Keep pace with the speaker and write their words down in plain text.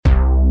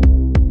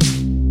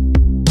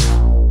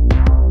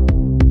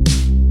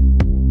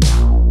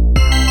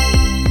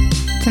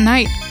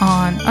Tonight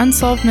on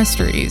Unsolved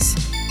Mysteries,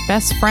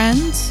 Best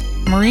Friends,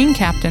 Marine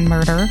Captain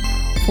Murder,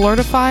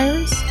 Florida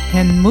Fires,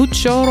 and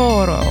mucho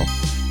oro.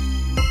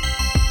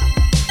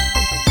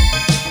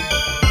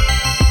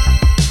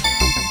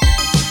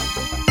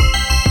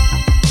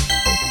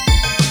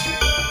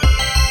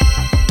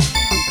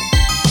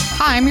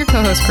 Hi, I'm your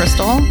co-host,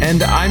 Crystal.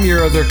 And I'm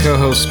your other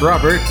co-host,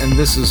 Robert, and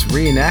this is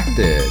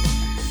Reenacted,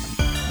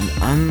 an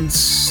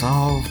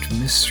Unsolved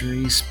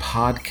Mysteries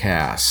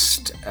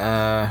podcast.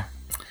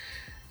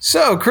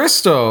 So,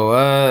 Crystal,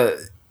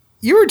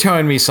 you were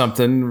telling me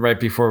something right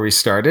before we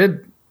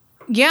started.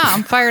 Yeah,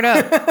 I'm fired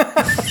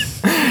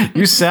up.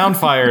 You sound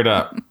fired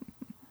up.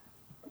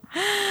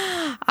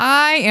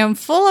 I am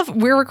full of...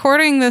 We're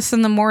recording this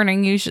in the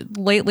morning.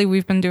 Lately,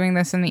 we've been doing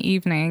this in the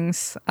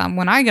evenings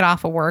when I get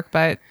off of work,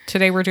 but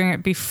today we're doing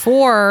it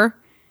before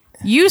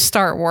you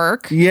start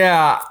work.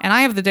 Yeah. And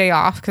I have the day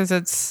off because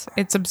it's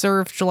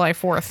observed July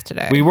 4th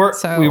today. We were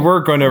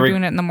going to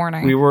doing it in the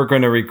morning. We were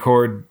going to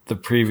record the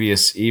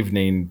previous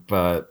evening,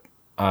 but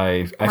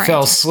I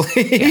fell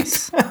asleep.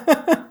 Yes.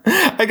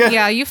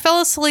 Yeah, you fell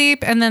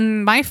asleep, and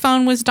then my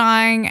phone was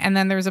dying, and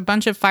then there was a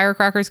bunch of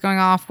firecrackers going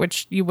off,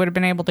 which you would have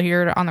been able to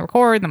hear on the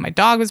record. And then my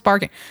dog was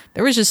barking.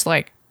 There was just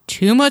like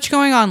too much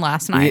going on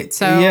last night.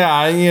 So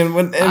yeah,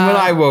 when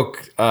I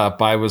woke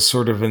up, I was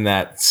sort of in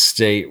that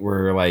state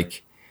where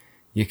like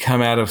you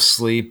come out of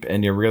sleep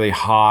and you're really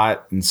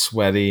hot and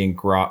sweaty and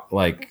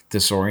like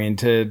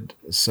disoriented.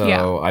 So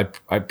yeah.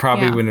 I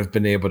probably wouldn't have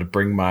been able to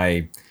bring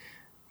my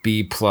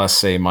B+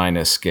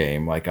 A-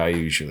 game like I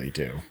usually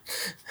do.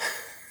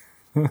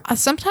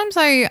 Sometimes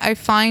I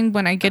find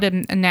when I get a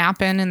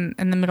nap in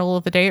the middle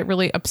of the day, it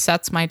really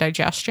upsets my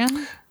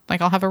digestion.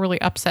 Like I'll have a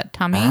really upset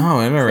tummy.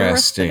 Oh,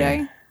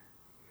 interesting.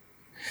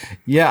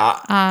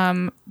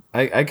 Yeah.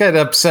 I get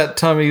upset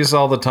tummies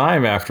all the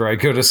time after I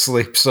go to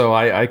sleep, so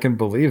I can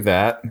believe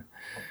that.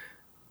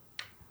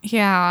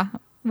 Yeah.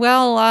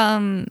 Well,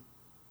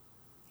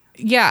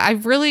 yeah, I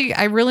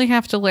really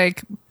have to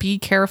like be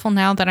careful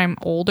now that I'm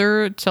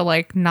older to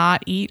like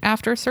not eat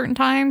after a certain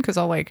time, because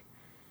I'll like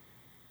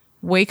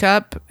wake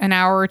up an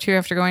hour or two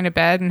after going to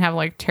bed and have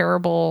like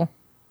terrible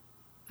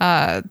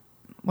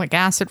like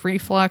acid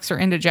reflux or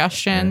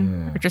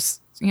indigestion or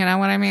just, you know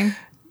what I mean?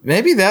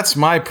 Maybe that's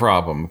my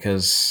problem,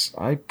 because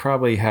I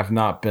probably have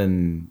not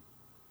been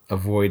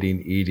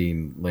avoiding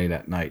eating late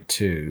at night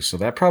too. So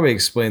that probably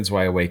explains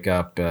why I wake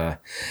up.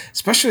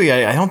 Especially,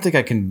 I don't think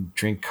I can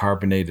drink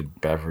carbonated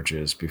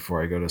beverages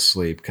before I go to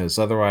sleep, because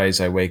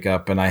otherwise I wake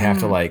up and I have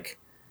to like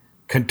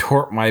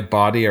contort my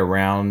body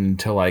around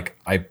until like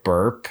I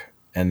burp,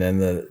 and then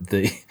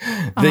the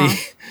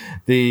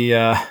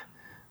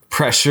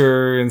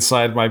pressure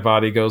inside my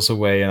body goes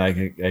away, and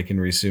I can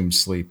resume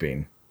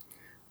sleeping.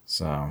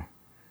 So.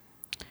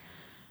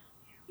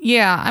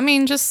 Yeah, I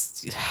mean,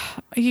 just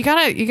you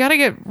gotta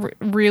get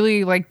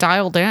really like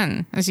dialed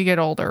in as you get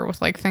older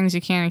with like things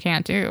you can and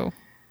can't do.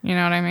 You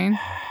know what I mean?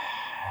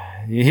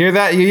 You hear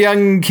that, you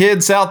young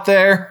kids out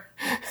there?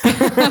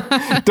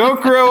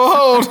 Don't grow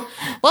old.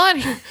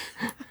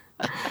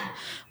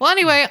 Well,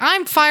 anyway,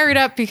 I'm fired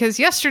up because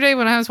yesterday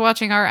when I was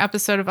watching our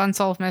episode of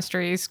Unsolved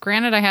Mysteries,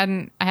 granted I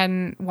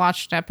hadn't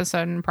watched an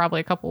episode in probably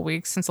a couple of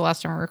weeks since the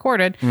last time we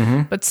recorded,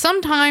 but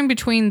sometime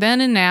between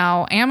then and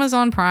now,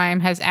 Amazon Prime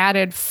has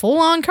added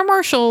full-on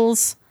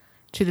commercials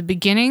to the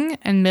beginning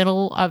and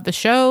middle of the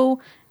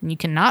show, and you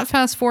cannot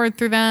fast forward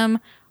through them.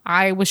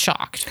 I was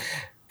shocked.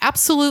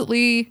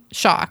 Absolutely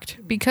shocked,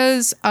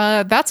 because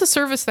that's a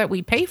service that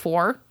we pay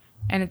for.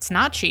 And it's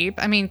not cheap.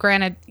 I mean,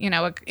 granted, you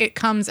know, it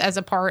comes as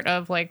a part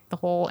of like the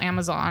whole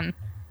Amazon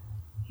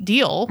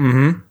deal,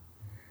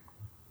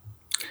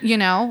 you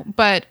know,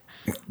 but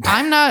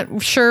I'm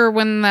not sure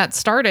when that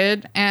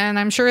started, and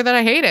I'm sure that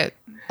I hate it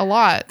a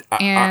lot.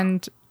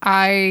 And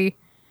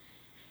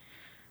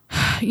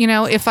you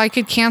know, if I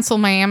could cancel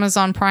my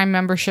Amazon Prime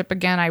membership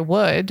again, I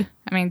would.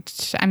 I mean,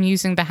 I'm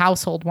using the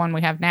household one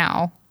we have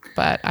now,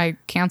 but I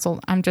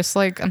canceled. I'm just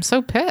like, I'm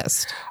so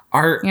pissed.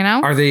 Are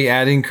they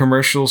adding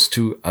commercials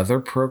to other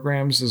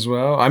programs as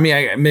well? I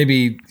mean,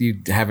 maybe you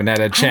haven't had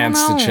a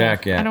chance to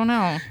check yet. I don't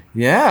know.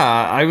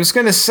 Yeah, I was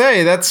going to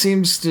say that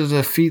seems to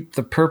defeat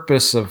the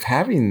purpose of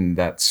having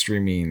that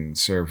streaming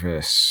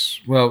service.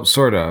 Well,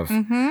 sort of.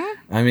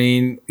 I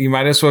mean, you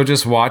might as well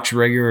just watch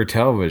regular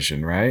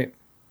television, right?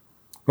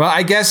 Well,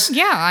 I guess.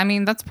 Yeah, I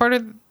mean, that's part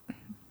of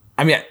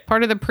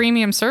the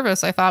premium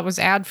service. I thought was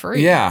ad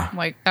free. Yeah,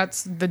 like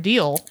that's the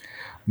deal.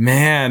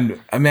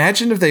 Man,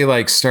 imagine if they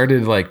like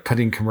started like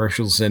putting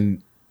commercials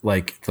in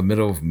like the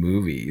middle of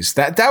movies.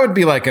 That would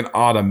be like an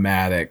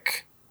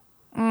automatic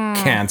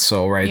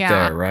cancel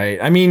there, right?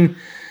 I mean,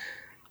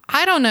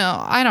 I don't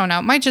know.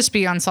 It might just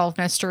be Unsolved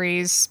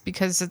Mysteries,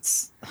 because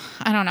it's,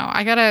 I don't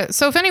know.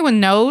 So if anyone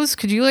knows,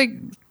 could you like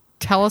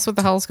tell us what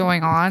the hell's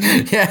going on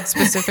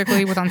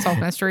specifically with Unsolved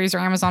Mysteries or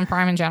Amazon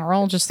Prime in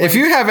general? Just like, if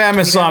you have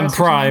Amazon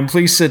Prime,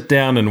 please sit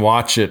down and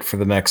watch it for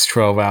the next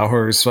 12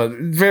 hours,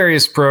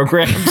 various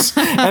programs,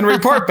 and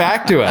report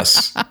back to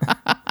us.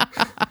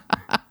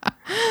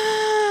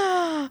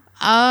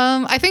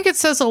 I think it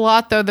says a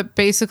lot, though, that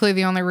basically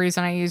the only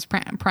reason I use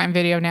Prime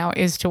Video now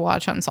is to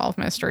watch Unsolved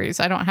Mysteries.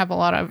 I don't have a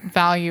lot of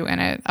value in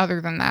it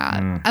other than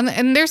that.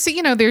 And there's,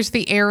 there's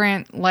the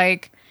errant,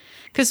 like,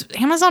 because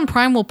Amazon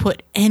Prime will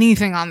put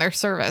anything on their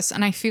service.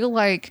 And I feel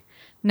like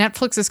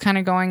Netflix is kind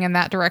of going in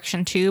that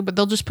direction, too. But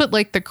they'll just put,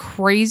 like, the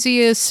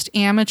craziest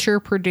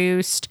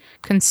amateur-produced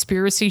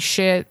conspiracy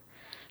shit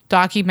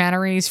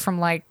documentaries from,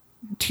 like,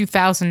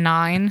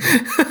 2009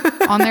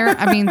 on there.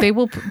 I mean, they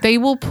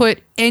will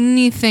put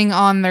anything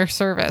on their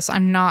service.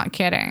 I'm not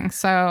kidding.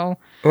 So,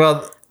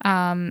 well,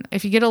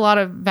 if you get a lot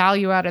of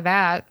value out of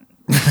that,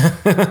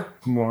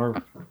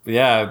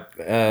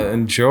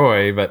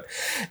 enjoy. But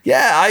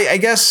yeah, I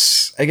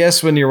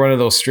guess when you're one of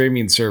those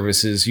streaming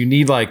services, you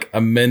need like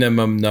a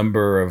minimum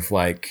number of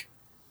like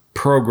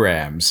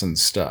programs and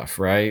stuff,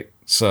 right?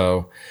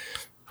 So.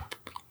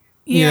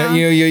 Yeah,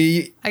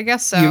 you I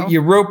guess so.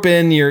 You rope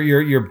in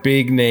your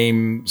big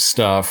name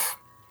stuff,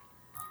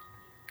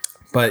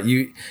 but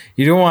you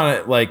don't want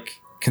it like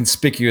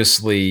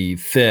conspicuously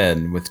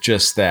thin with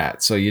just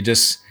that. So you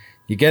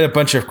get a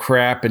bunch of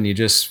crap and you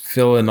just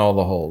fill in all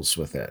the holes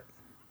with it.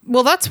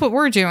 Well, that's what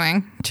we're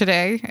doing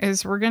today.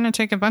 Is we're gonna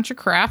take a bunch of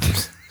crap.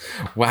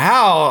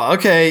 Wow.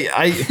 Okay.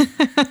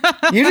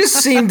 You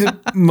just seemed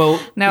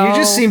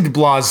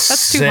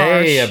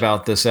blasé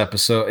about this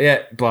episode.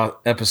 Yeah,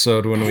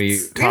 episode when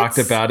we talked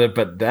about it,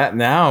 but that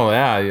now,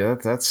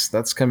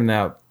 that's coming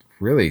out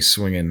really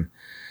swinging.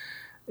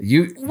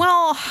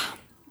 Well,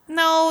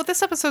 no,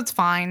 this episode's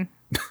fine.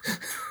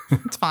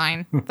 It's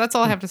fine. That's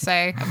all I have to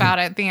say about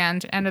it. The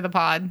end of the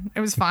pod.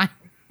 It was fine.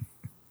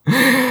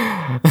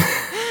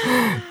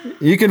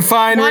 You can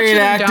find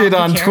Reenacted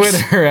on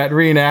Twitter at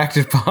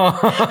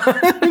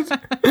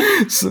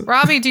ReenactedPod.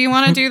 Robbie, do you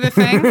want to do the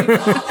thing?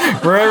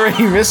 For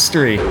every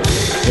mystery,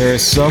 there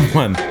is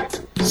someone,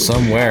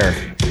 somewhere,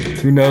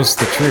 who knows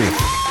the truth.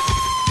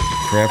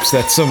 Perhaps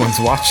that someone's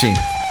watching.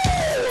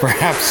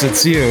 Perhaps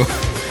it's you.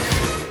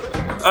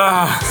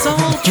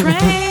 Soul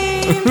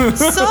Train!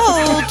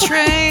 Soul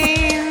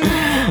Train!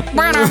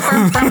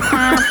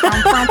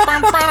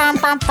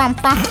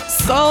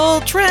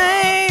 Soul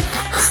Train!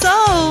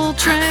 Soul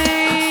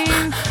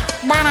Train!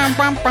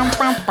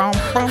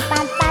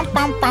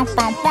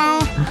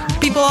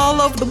 People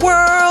all over the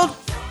world.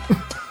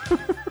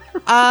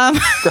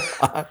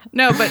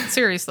 No, but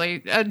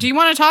seriously, do you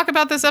want to talk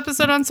about this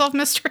episode on Unsolved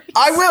Mysteries?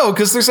 I will,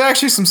 because there's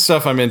actually some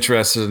stuff I'm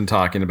interested in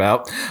talking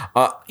about.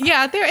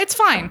 It's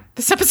fine.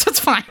 This episode's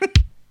fine.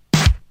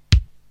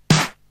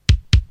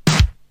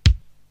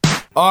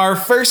 Our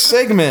first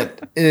segment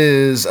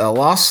is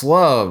Lost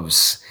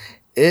Loves.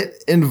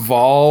 It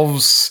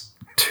involves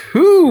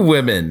two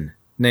women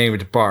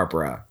named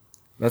Barbara.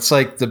 That's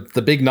like the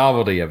big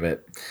novelty of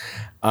it.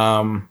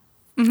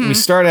 We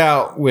start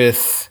out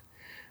with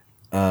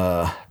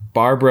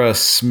Barbara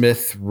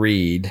Smith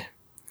Reed.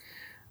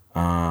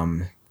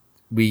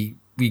 We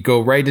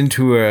go right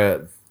into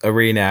a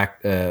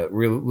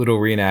little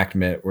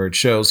reenactment where it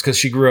shows, because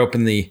she grew up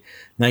in the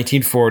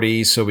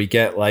 1940s, so we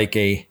get like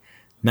a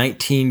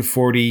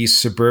 1940s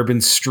suburban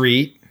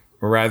street,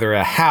 or rather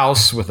a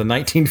house with a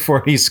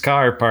 1940s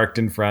car parked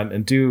in front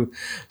and two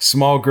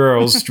small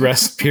girls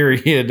dressed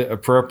period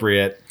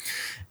appropriate.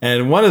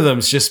 And one of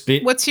them's just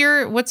What's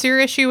your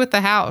issue with the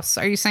house?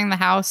 Are you saying the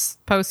house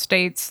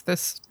postdates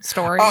this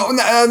story?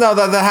 Oh no,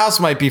 the house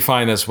might be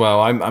fine as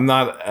well. I'm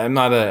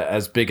not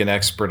as big an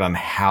expert on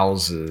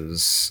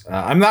houses.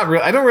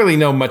 I don't really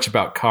know much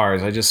about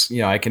cars. I just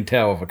I can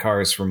tell if a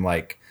car is from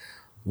like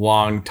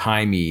long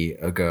timey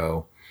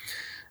ago.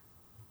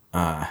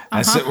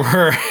 As it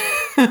were.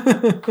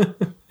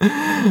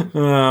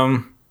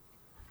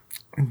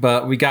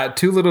 But we got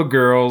two little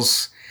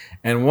girls,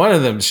 and one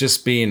of them's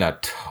just being a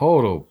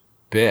total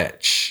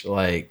bitch.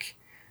 Like,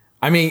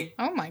 I mean,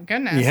 oh my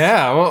goodness.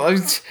 Yeah. Well,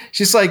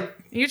 she's like,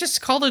 you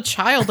just called a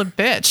child a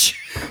bitch.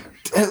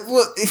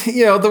 Well,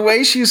 the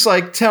way she's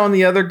like telling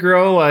the other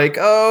girl, like,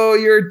 "Oh,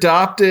 you're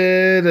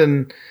adopted,"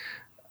 and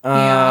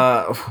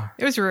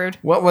it was rude.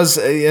 What was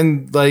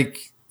and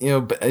like.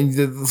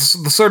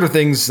 The sort of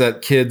things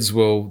that kids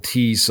will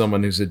tease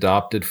someone who's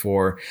adopted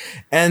for.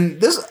 And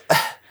this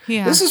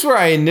is where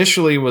I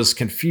initially was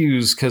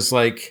confused, because,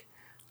 like,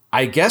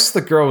 I guess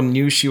the girl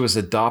knew she was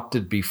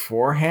adopted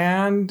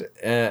beforehand,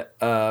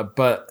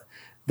 but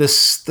the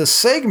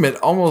segment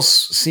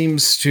almost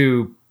seems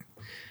to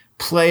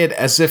play it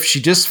as if she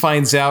just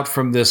finds out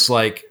from this,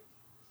 like,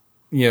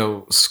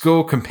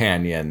 school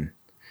companion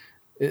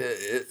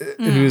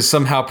who is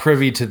somehow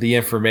privy to the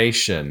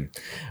information.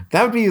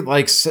 That would be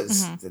like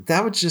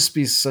that would just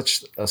be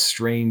such a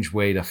strange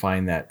way to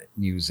find that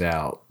news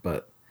out.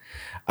 But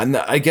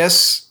I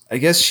guess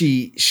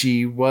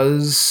she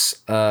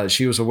was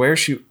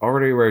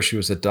already aware she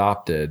was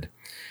adopted,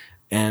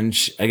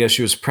 and I guess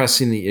she was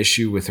pressing the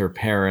issue with her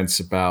parents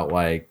about,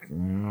 like,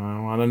 I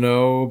want to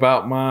know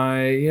about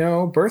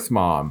my birth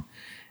mom,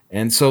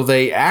 and so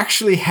they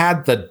actually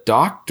had the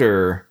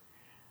doctor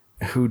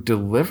who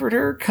delivered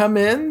her come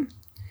in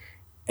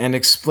and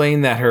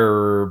explain that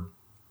her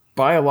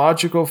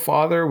biological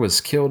father was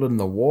killed in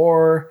the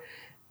war,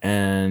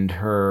 and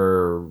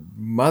her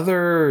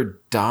mother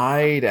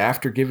died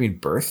after giving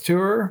birth to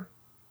her.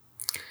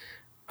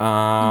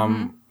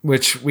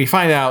 Which we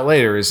find out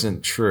later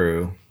isn't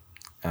true.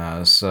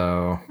 There's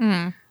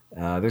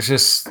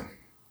just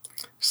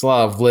a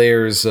lot of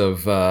layers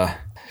of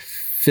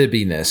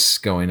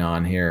fibbiness going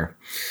on here.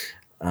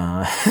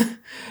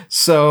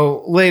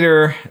 So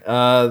later,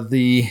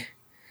 the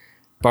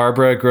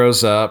Barbara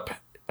grows up.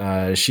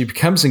 She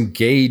becomes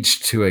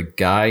engaged to a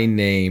guy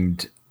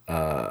named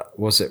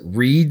was it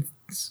Reed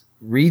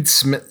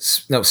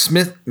Smith? No,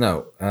 Smith.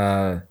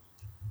 No,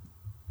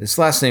 his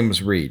last name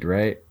was Reed,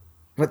 right?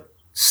 What?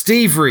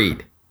 Steve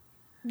Reed.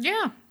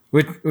 Yeah.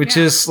 Which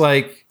is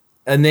like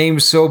a name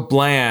so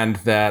bland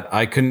that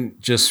I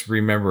couldn't just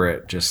remember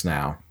it just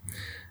now.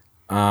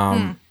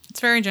 It's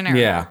very generic.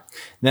 Yeah.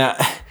 Now,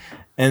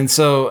 and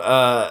so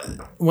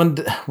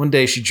one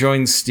day she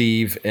joins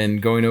Steve in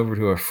going over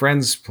to a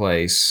friend's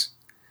place,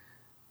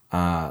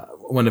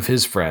 one of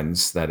his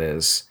friends, that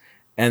is.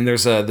 And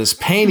there's this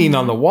painting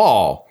on the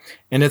wall,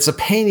 and it's a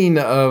painting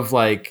of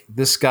like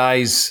this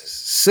guy's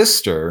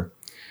sister,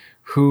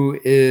 who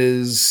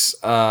is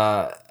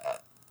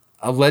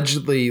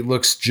allegedly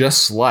looks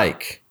just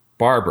like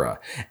Barbara,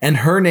 and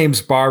her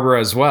name's Barbara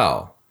as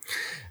well.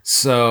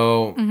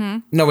 So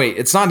no, wait,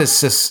 it's not his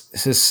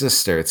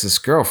sister; it's his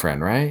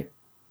girlfriend, right?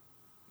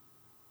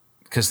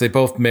 Because they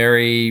both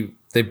marry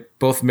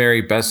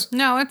best.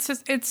 No,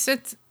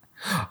 it's.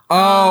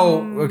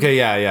 Oh, okay,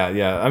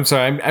 yeah. I'm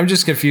sorry, I'm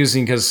just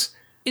confusing because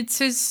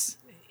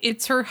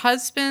it's her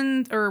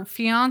husband or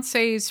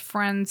fiance's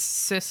friend's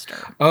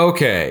sister.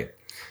 Okay.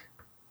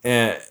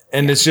 And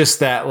it's just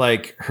that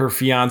like her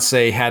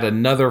fiance had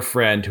another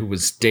friend who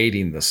was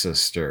dating the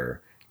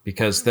sister,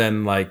 because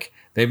then like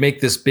they make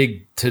this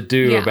big to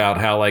do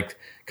about how like,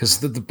 because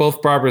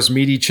both Barbaras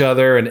meet each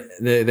other and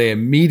they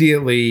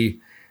immediately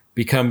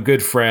become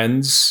good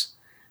friends,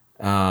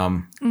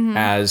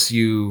 as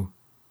you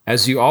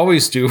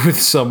always do with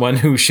someone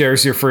who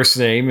shares your first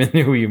name and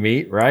who you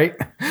meet, right?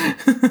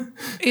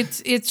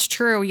 It's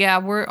true. Yeah,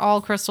 we're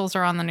all crystals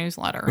are on the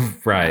newsletter.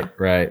 Right,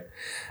 right.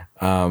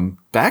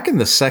 Back in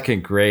the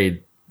second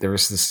grade, there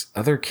was this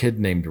other kid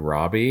named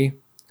Robbie,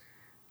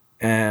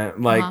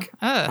 and like,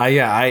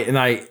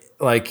 I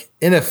like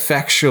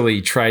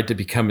ineffectually tried to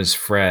become his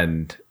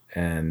friend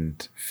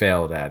and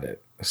failed at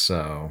it.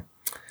 So,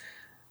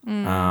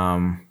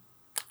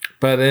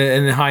 but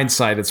in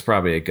hindsight, it's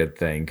probably a good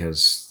thing,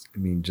 because I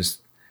mean,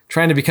 just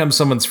trying to become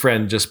someone's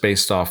friend just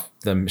based off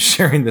them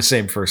sharing the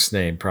same first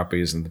name probably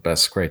isn't the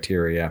best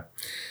criteria.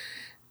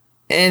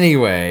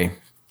 Anyway,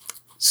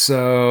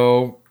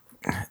 so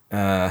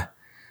Barb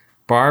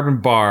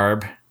and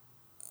Barb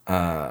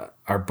are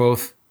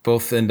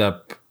both end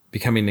up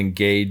becoming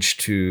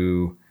engaged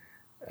to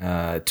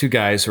two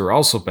guys who are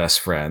also best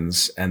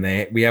friends, and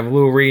we have a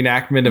little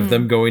reenactment of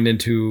them going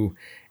into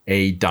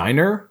a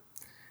diner,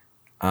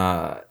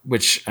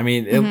 which I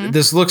mean,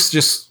 this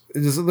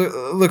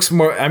looks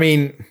more. I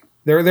mean,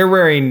 they're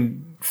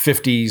wearing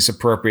 50s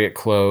appropriate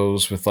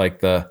clothes with like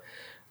the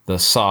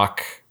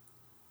sock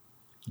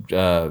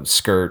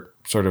skirt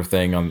sort of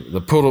thing on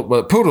the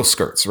poodle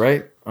skirts,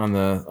 right, on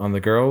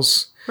the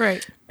girls,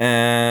 right?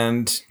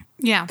 And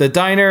yeah, the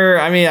diner.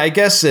 I mean, I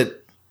guess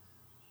it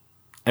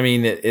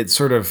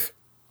sort of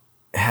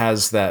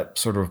has that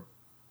sort of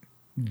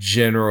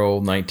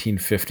general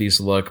 1950s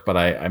look, but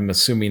I'm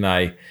assuming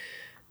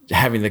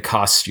having the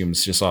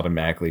costumes just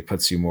automatically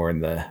puts you more in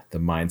the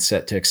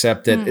mindset to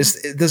accept it.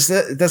 Does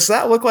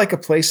that look like a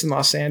place in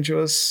Los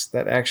Angeles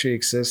that actually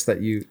exists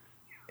that you?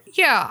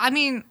 Yeah, I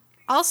mean,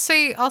 I'll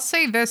say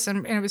this,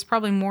 and it was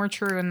probably more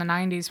true in the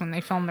 90s when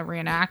they filmed the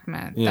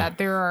reenactment, that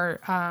there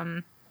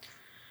are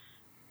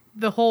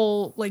the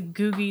whole like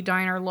Googie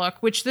diner look,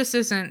 which this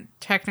isn't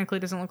technically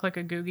doesn't look like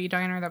a Googie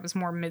diner. That was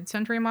more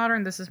mid-century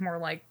modern. This is more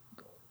like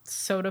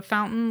soda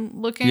fountain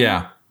looking.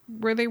 Yeah,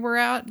 where they were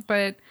at,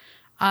 but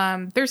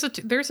there's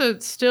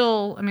a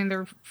still. I mean, there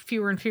are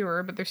fewer and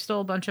fewer, but there's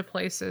still a bunch of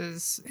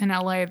places in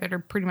LA that are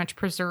pretty much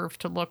preserved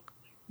to look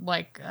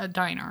like a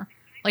diner.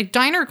 Like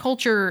diner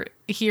culture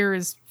here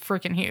is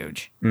freaking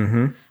huge.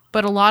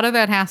 But a lot of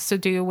that has to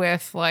do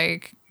with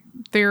like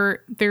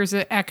there's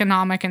an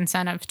economic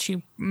incentive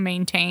to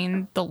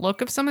maintain the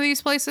look of some of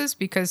these places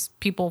because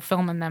people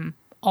film in them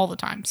all the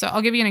time. So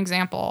I'll give you an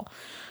example.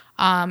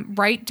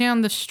 Right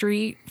down the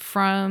street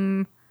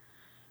from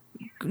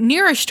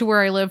nearest to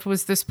where I lived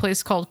was this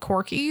place called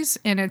Corky's,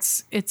 and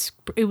it's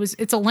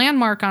a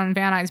landmark on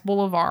Van Nuys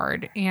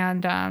Boulevard,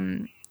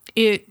 and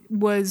it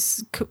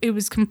was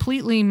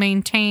completely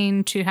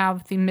maintained to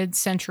have the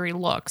mid-century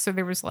look. So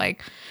there was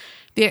like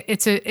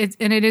it is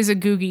a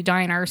Googie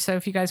diner. So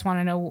if you guys want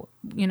to know,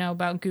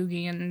 about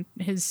Googie and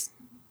his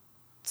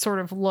sort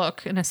of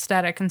look and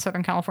aesthetic in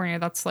Southern California,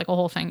 that's like a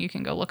whole thing you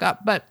can go look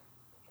up. But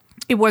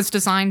it was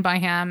designed by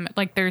him.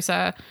 Like there's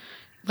an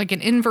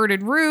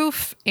inverted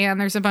roof, and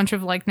there's a bunch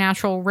of like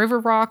natural river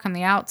rock on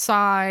the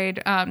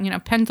outside,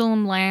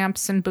 pendulum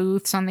lamps and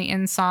booths on the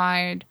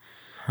inside.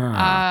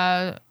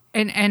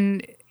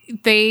 And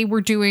they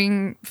were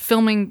doing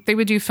filming. They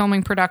would do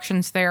filming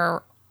productions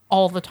there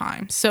all the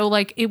time. So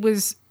like it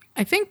was,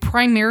 I think,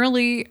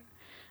 primarily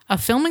a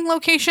filming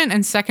location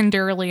and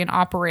secondarily an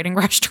operating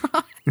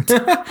restaurant.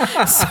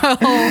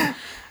 So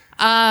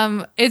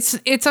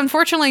it's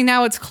unfortunately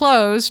now it's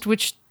closed,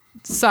 which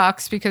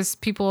sucks because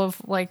people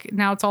have like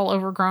now it's all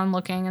overgrown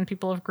looking and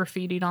people have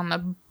graffitied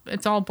on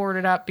it's all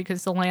boarded up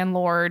because the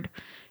landlord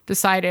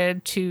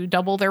decided to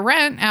double their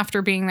rent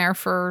after being there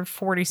for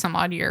 40 some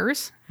odd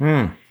years.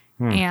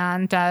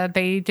 And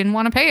they didn't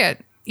want to pay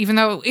it, even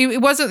though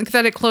it wasn't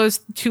that it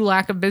closed to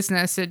lack of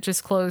business. It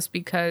just closed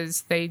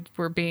because they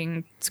were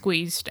being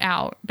squeezed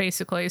out,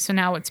 basically. So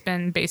now it's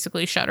been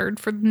basically shuttered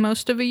for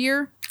most of a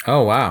year.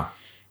 Oh, wow.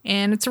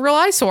 And it's a real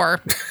eyesore.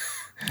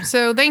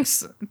 So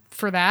thanks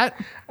for that.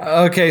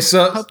 Okay,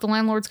 so Hope the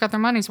landlords got their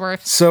money's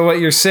worth. So what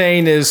you're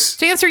saying is,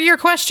 to answer your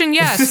question,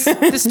 yes,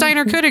 this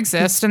diner could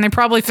exist, and they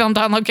probably filmed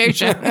on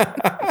location.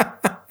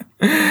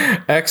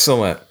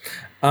 Excellent.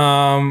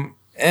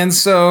 And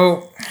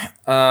so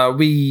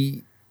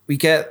we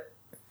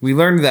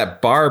learned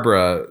that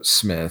Barbara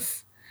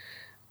Smith,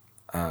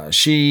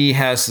 she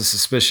has the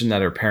suspicion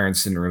that her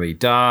parents didn't really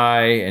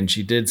die, and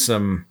she did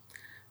some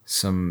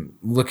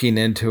looking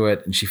into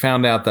it, and she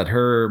found out that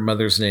her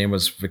mother's name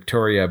was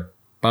Victoria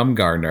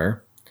Bumgarner,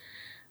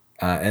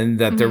 and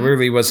that there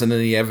really wasn't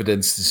any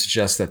evidence to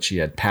suggest that she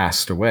had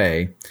passed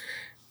away.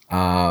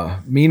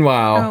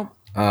 Meanwhile,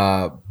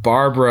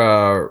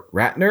 Barbara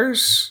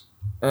Ratner's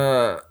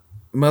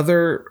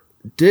mother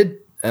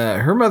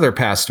her mother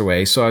passed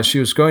away. So as she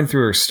was going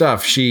through her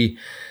stuff, she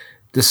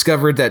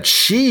discovered that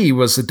she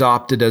was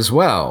adopted as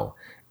well,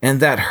 and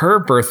that her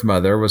birth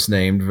mother was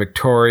named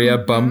Victoria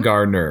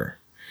Bumgarner.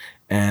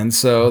 And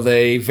so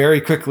they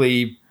very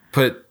quickly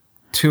put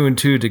two and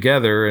two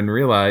together and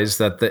realized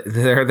that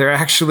they're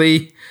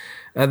actually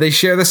they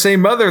share the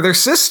same mother. They're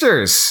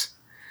sisters.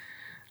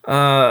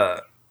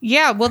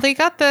 Yeah, well, we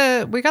got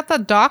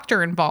the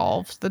doctor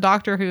involved. The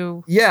doctor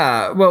who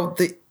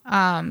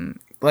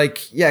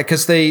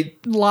because they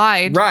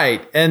lied,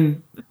 right,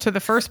 and to the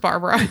first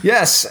Barbara.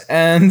 Yes,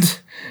 and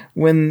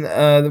when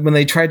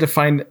they tried to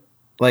find,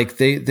 like,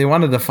 they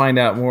wanted to find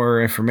out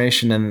more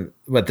information, and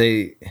what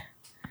they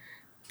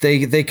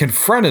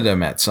confronted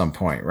him at some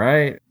point,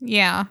 right?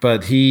 Yeah.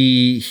 But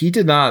he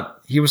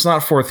was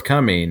not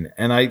forthcoming.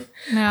 And I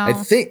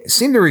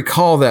seem to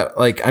recall that,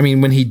 like, I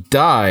mean, when he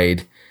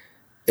died,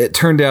 it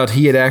turned out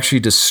he had actually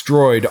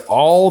destroyed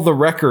all the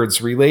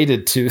records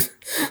related to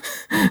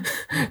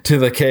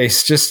the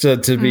case, just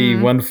to be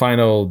one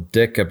final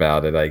dick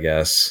about it, I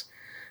guess.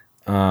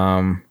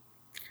 And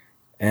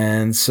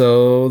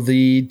so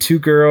the two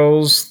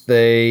girls,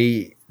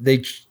 they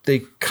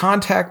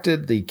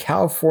contacted the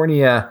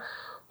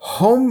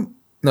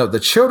the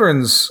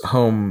Children's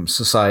Home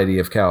Society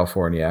of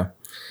California,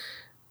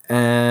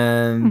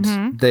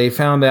 and they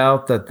found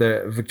out that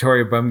the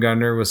Victoria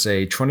Bumgarner was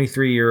a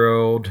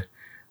 23-year-old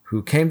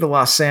who came to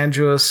Los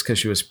Angeles because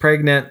she was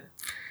pregnant,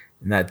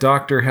 and that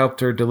doctor helped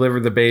her deliver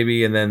the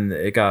baby, and then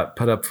it got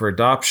put up for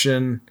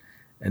adoption,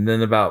 and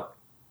then about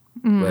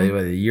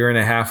a year and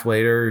a half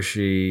later,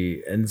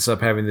 she ends up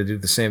having to do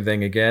the same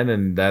thing again,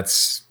 and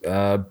that's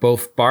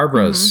both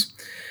Barbara's.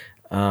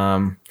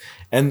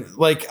 And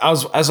like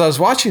as I was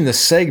watching this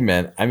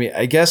segment, I mean,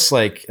 I guess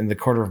like in the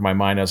corner of my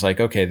mind, I was like,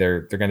 okay,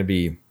 they're going to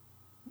be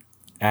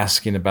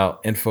asking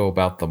about info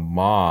about the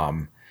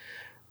mom,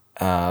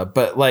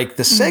 but like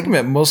the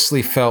segment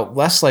mostly felt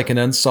less like an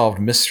unsolved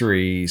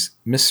mystery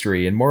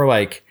and more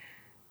like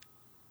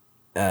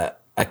a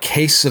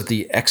case of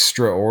the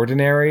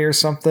extraordinary or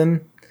something.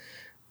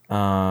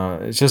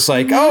 It's just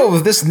like, oh,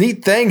 this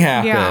neat thing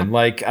happened. Yeah.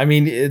 Like, I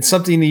mean, it's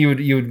something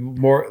you would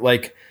more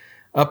like.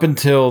 Up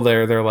until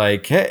they're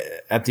like, hey,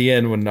 at the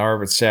end when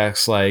Arvid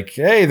Stack's like,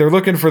 hey, they're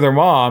looking for their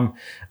mom.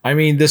 I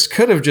mean, this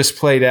could have just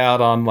played out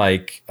on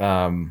like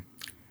was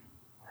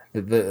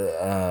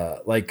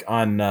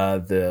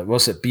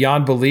it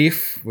Beyond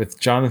Belief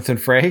with Jonathan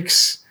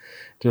Frakes?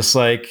 Just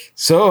like,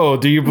 so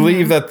do you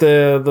believe that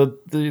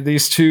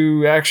these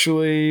two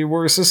actually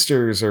were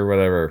sisters or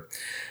whatever?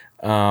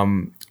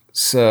 But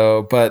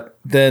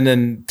then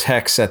in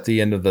text at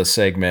the end of the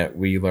segment,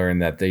 we learn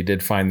that they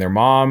did find their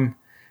mom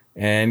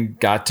and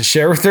got to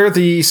share with her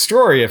the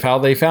story of how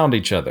they found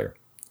each other.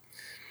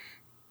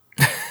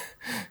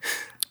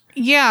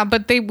 Yeah,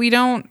 but we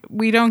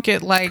don't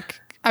get,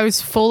 like, I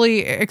was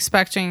fully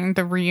expecting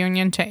the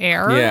reunion to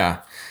air.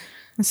 Yeah.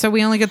 And so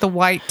we only get the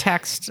white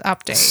text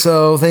update.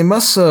 So they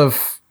must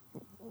have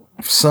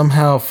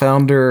somehow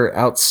found her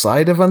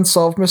outside of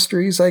Unsolved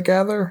Mysteries, I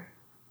gather.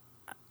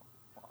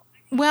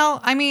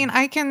 Well, I mean,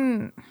 I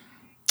can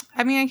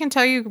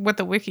tell you what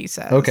the wiki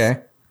says. Okay.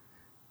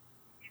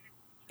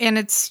 And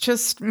it's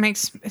just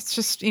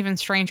even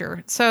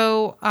stranger.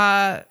 So,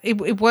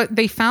 what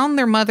they found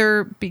their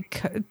mother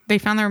Victoria.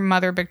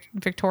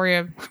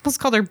 I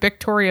almost called her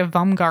Victoria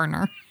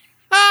Bumgarner.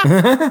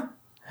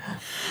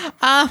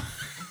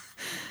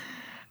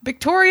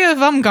 Victoria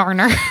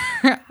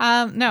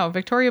Bumgarner. No,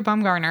 Victoria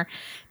Bumgarner.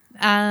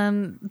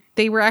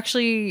 They were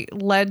actually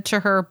led to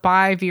her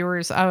by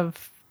viewers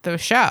of the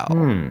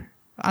show,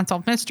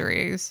 Unsolved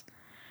Mysteries.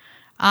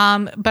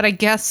 But I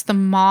guess the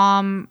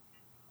mom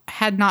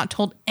had not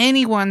told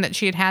anyone that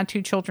she had had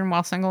 2 children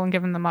while single and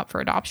given them up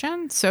for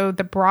adoption. So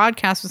the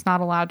broadcast was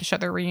not allowed to show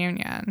their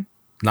reunion.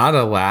 Not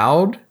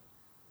allowed?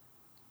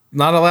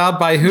 Not allowed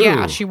by who?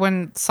 Yeah, she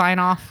wouldn't sign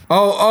off.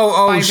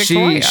 Oh,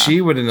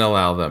 she wouldn't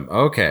allow them.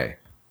 Okay.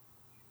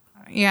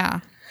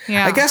 Yeah.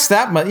 I guess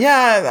that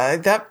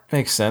that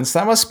makes sense.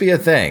 That must be a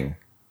thing.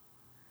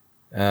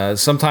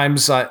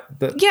 Sometimes I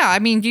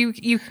mean,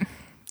 you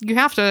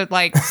have to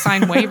like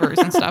sign waivers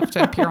and stuff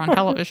to appear on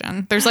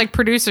television. There's like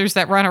producers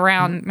that run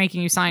around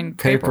making you sign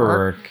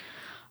paperwork.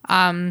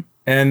 And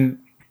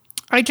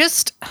I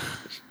just,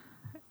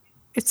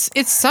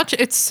 it's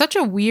such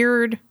a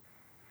weird.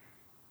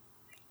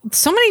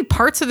 So many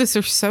parts of this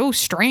are so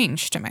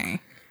strange to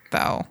me,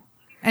 though.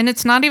 And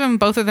it's not even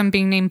both of them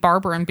being named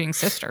Barbara and being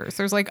sisters.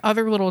 There's like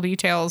other little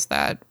details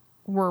that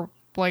were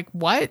like,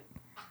 what?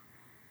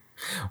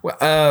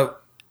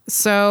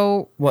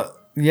 So. Well,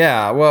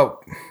 yeah.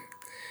 Well,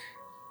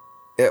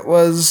 it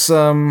was.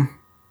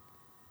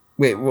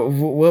 Wait.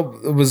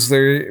 What was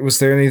there? Was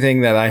there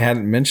anything that I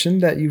hadn't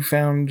mentioned that you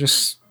found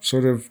just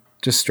sort of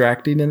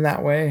distracting in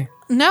that way?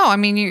 No, I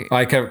mean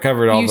I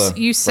covered all the.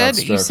 You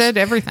said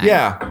everything.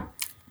 Yeah,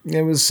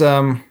 it was.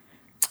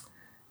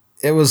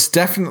 It was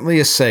definitely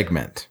a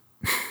segment.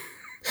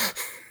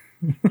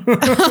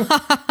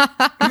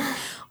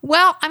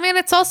 Well, I mean,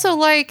 it's also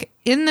like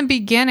in the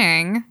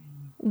beginning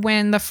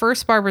when the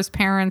first Barbara's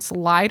parents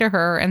lie to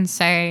her and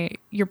say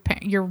your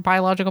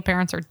biological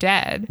parents are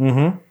dead.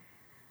 Mm-hmm.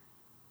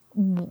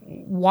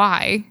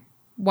 Why?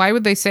 Why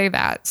would they say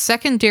that?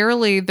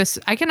 Secondarily,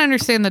 I can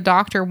understand the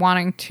doctor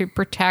wanting to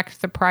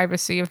protect the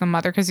privacy of the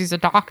mother because he's a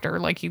doctor.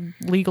 Like he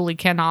legally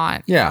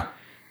cannot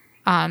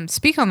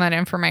speak on that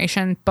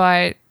information,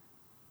 but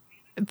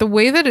the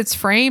way that it's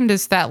framed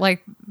is that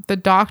like the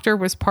doctor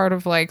was part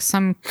of like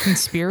some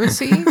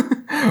conspiracy.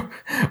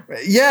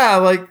 Yeah,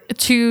 like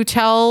to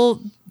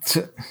tell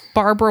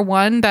Barbara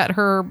that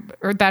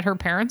her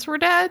parents were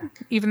dead,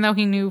 even though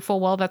he knew full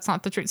well that's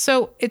not the truth.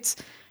 So it's,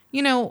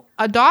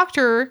 a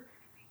doctor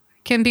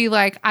can be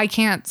like, I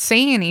can't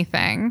say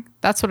anything.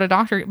 That's what a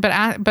doctor,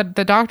 but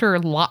the doctor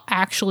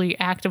actually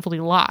actively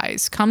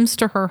lies, comes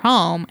to her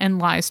home and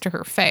lies to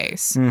her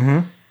face.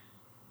 Mm-hmm.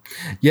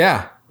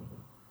 Yeah.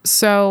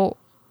 So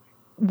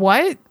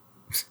what?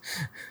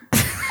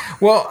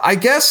 Well, I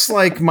guess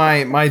like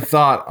my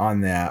thought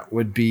on that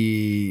would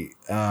be,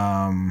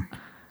 I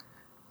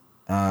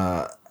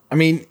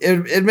mean,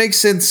 it makes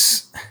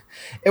sense.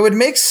 It would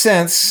make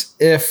sense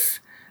if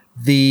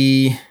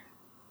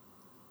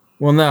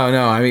well, no.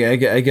 I mean,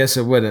 I guess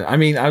it wouldn't. I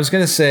mean, I was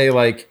going to say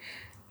like,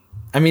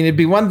 I mean, it'd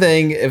be one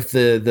thing if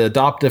the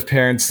adoptive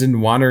parents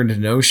didn't want her to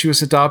know she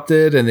was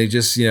adopted and they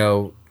just,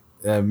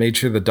 made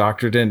sure the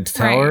doctor didn't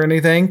tell her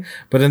anything,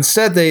 but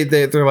instead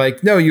they're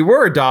like, no, you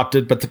were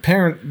adopted, but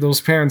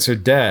those parents are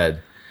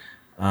dead.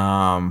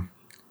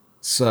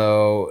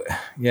 So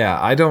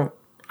yeah, I don't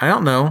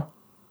know.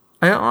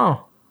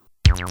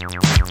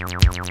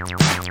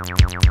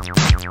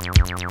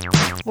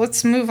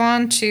 Let's move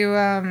on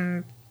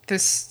to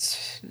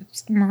this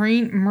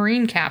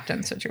marine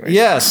captain situation.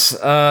 Yes,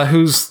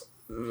 who's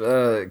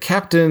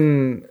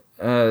Captain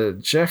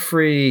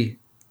Jeffrey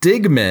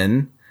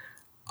Digman.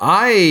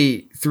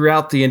 I,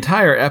 throughout the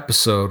entire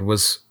episode,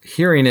 was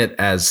hearing it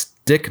as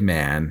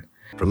Dickman.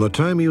 From the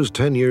time he was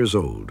 10 years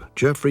old,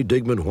 Jeffrey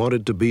Digman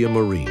wanted to be a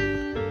Marine.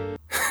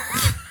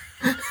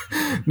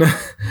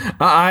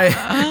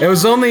 It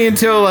was only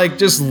until like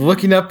just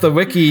looking up the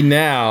wiki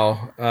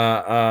now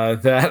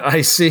that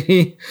I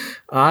see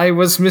I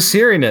was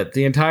mishearing it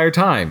the entire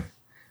time.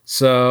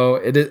 So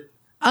it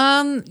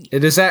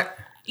is that.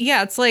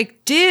 Yeah, it's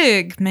like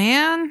dig,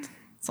 man.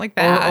 It's like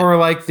that. Or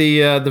like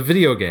the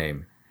video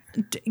game.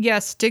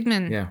 Yes,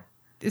 Digman. Yeah.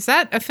 Is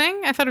that a thing?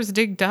 I thought it was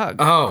Dig Dug.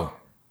 Oh.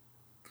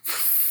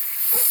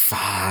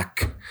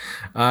 Fuck.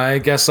 I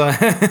guess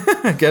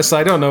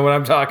I don't know what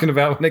I'm talking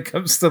about when it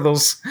comes to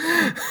those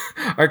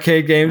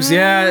arcade games.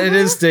 Yeah, it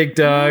is Dig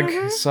Dug.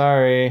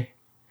 Sorry.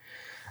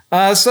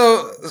 That's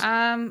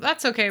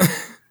okay.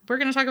 We're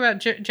going to talk about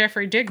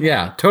Jeffrey Digman.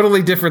 Yeah,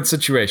 totally different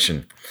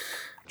situation.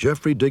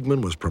 Jeffrey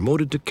Digman was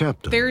promoted to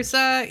captain. There's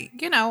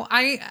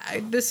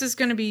this is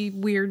going to be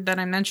weird that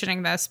I'm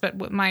mentioning this,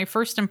 but my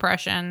first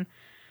impression,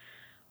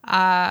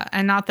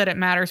 and not that it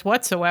matters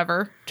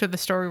whatsoever to the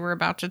story we're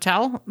about to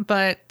tell,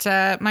 but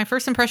my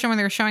first impression when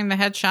they were showing the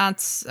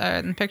headshots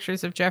and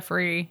pictures of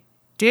Jeffrey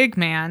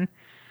Digman,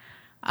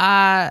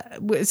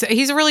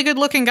 he's a really good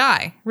looking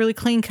guy, really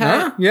clean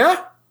cut.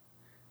 Yeah.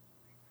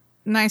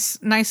 Nice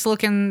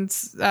looking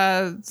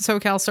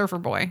SoCal surfer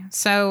boy.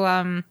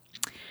 So,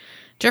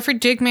 Jeffrey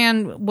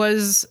Digman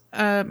was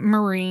a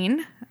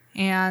Marine,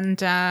 and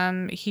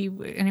he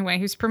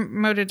was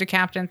promoted to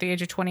captain at the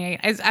age of 28.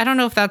 I don't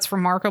know if that's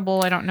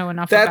remarkable. I don't know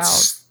enough about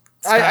stuff.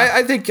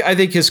 I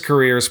think his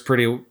career is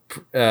pretty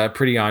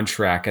on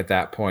track at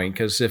that point,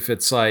 because if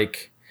it's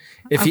like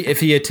if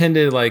he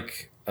attended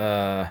like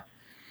like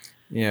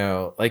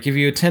if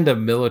you attend a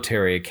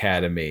military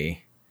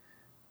academy,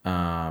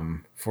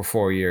 for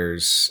 4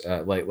 years,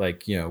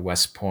 like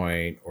West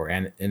Point or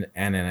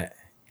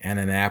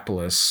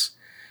Annapolis.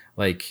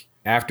 Like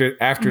after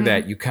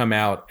that, you come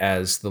out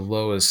as the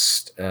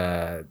lowest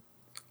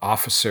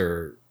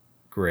officer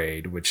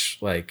grade,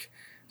 which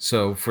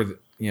so for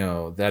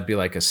that'd be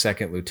like a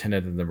second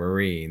lieutenant in the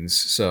Marines.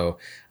 So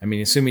I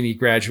mean, assuming he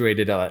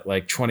graduated at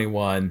like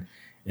 21.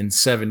 In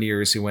 7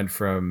 years, he went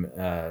from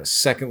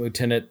second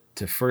lieutenant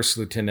to first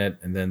lieutenant,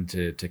 and then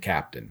to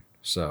captain.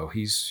 So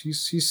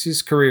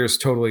his career is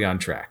totally on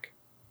track.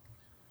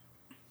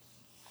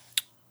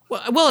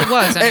 Well, it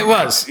was. Anyway. It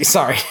was.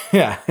 Sorry.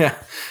 Yeah.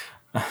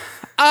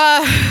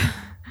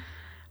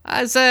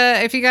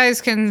 If you guys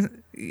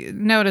can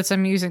notice,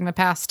 I'm using the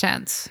past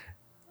tense,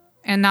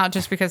 and not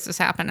just because this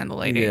happened in the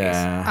late 80s.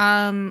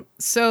 Yeah.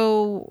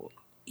 So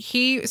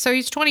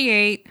he's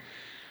 28.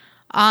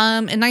 In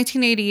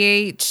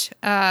 1988,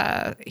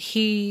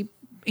 he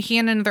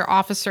and another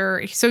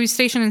officer, so he's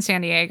stationed in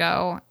San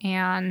Diego,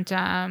 and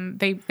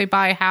they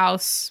buy a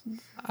house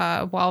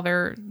while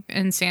they're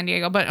in San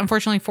Diego. But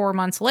unfortunately, 4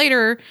 months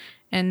later,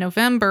 in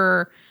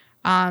November,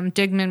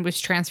 Digman was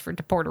transferred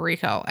to Puerto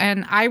Rico.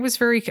 And I'm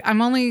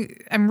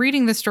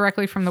reading this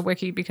directly from the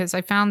wiki because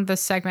I found this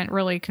segment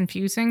really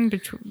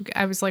confusing.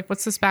 I was like,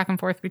 what's this back and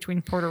forth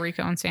between Puerto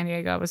Rico and San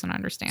Diego? I wasn't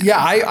understanding. Yeah,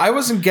 I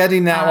wasn't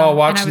getting that while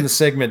watching the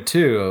segment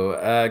too,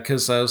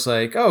 because I was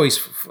like, oh, he's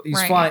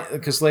right. Flying,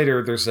 because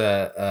later there's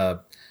an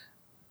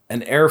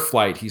air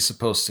flight he's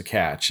supposed to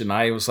catch, and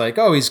I was like,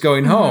 oh, he's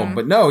going home,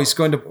 but no, he's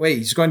going to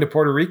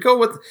Puerto Rico.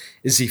 What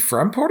is he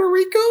from Puerto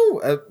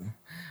Rico?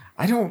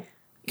 I don't.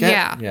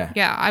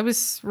 Yeah. I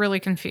was really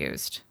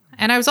confused,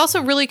 and I was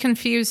also really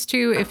confused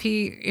too if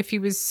he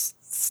was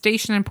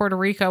stationed in Puerto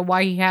Rico,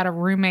 why he had a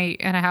roommate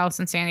in a house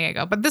in San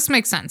Diego. But this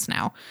makes sense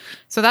now,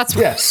 so that's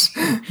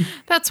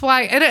that's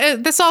why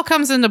this all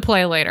comes into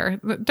play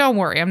later. Don't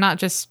worry, I'm not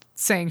just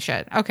saying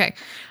shit. Okay,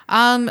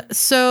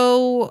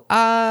 so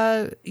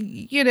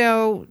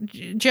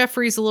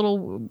Jeffrey's a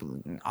little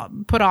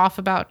put off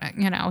about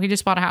he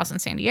just bought a house in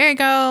San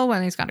Diego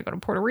and he's got to go to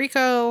Puerto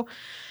Rico.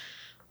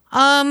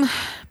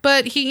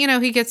 But he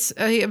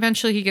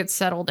eventually gets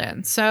settled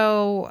in.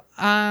 So,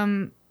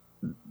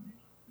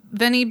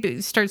 then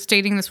he starts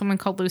dating this woman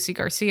called Lucy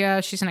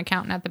Garcia. She's an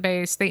accountant at the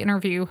base. They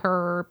interview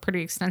her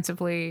pretty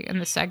extensively in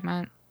the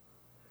segment.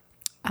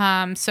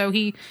 So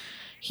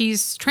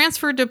he's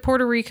transferred to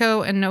Puerto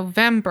Rico in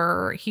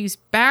November. He's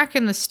back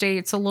in the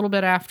States a little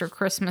bit after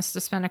Christmas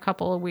to spend a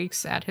couple of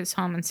weeks at his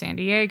home in San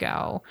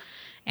Diego.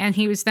 And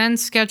he was then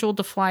scheduled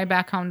to fly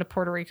back home to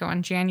Puerto Rico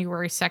on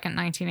January 2nd,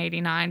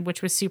 1989,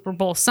 which was Super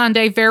Bowl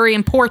Sunday. Very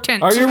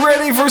important. Are you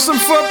ready for some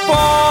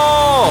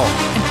football?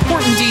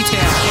 Important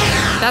detail.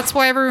 That's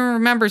why everyone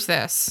remembers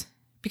this.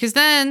 Because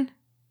then,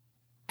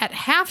 at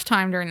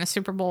halftime during the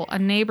Super Bowl, a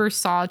neighbor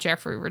saw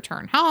Jeffrey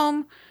return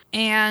home.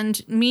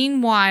 And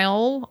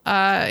meanwhile,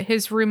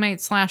 his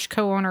roommate /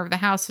 co-owner of the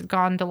house had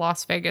gone to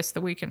Las Vegas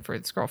the weekend for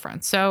his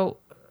girlfriend. So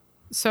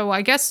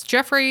I guess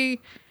Jeffrey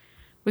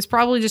was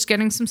probably just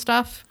getting some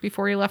stuff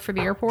before he left for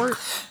the airport.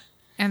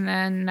 And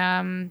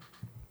then,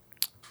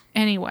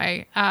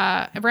 anyway,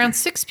 around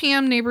 6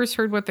 p.m., neighbors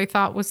heard what they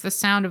thought was the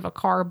sound of a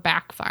car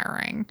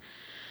backfiring.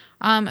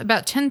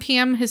 About 10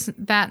 p.m.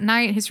 that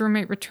night, his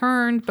roommate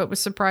returned, but was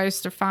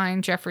surprised to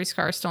find Jeffrey's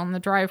car still in the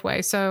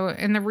driveway. So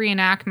in the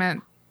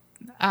reenactment,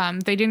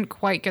 they didn't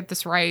quite get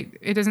this right.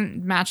 It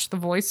doesn't match the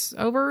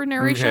voiceover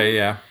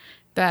narration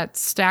that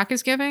Stack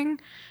is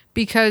giving.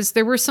 Because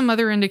there were some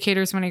other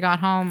indicators when he got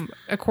home,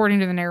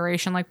 according to the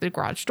narration, like the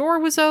garage door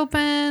was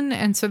open.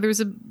 And so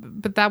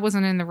but that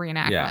wasn't in the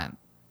reenactment,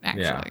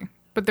 actually. Yeah.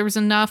 But there was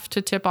enough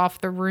to tip off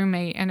the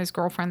roommate and his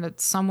girlfriend that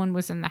someone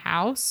was in the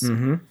house.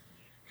 Mm-hmm.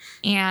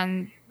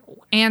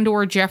 And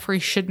or Jeffrey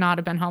should not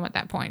have been home at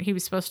that point. He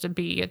was supposed to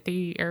be at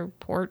the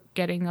airport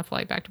getting a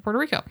flight back to Puerto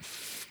Rico.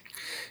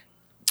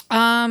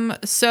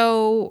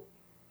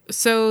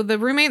 So the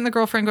roommate and the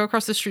girlfriend go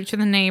across the street to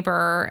the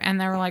neighbor,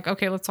 and they were like,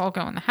 "Okay, let's all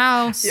go in the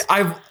house." Yeah,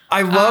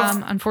 I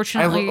love.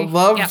 Unfortunately, I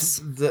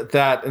loved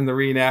that in the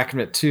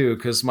reenactment too,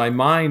 because my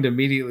mind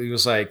immediately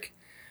was like,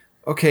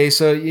 "Okay,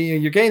 so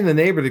you're getting the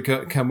neighbor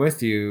to come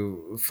with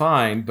you,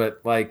 fine, but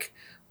like,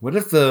 what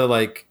if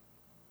the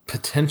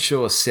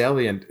potential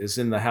assailant is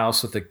in the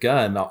house with a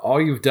gun?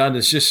 All you've done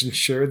is just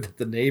ensure that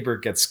the neighbor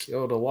gets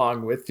killed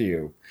along with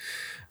you."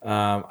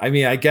 I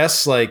mean, I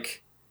guess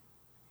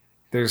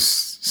there's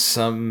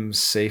some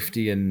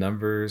safety in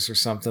numbers or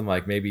something,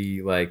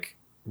 maybe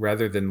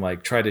rather than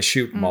try to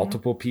shoot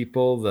multiple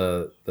people,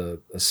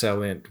 the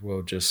assailant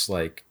will just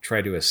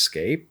try to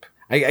escape.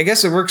 I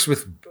guess it works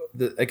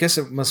I guess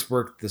it must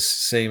work the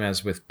same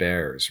as with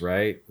bears,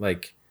 right?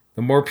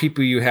 The more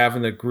people you have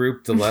in the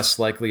group, the less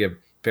likely a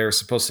bear is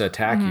supposed to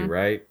attack you,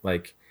 right?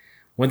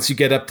 Once you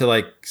get up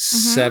to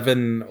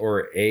 7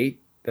 or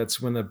 8,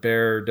 that's when the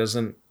bear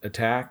doesn't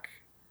attack.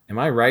 Am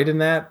I right in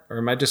that? Or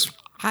am I just...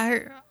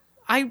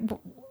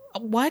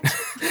 What?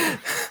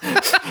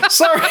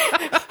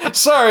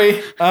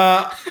 Sorry.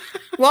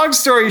 long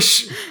story.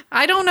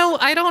 I don't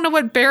know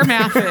what bear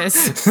math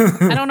is.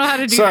 I don't know how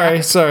to do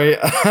that. Sorry.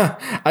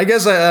 I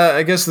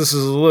guess this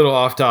is a little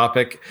off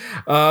topic,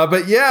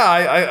 but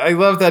yeah, I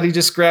love that he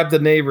just grabbed the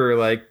neighbor,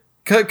 like,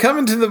 come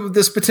into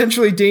this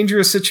potentially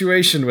dangerous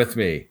situation with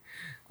me.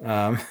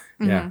 Yeah.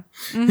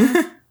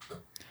 Mm-hmm.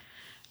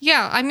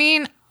 Yeah, I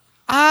mean,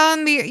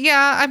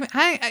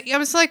 I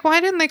was like, why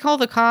didn't they call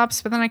the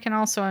cops? But then I can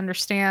also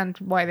understand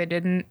why they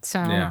didn't. So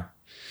yeah.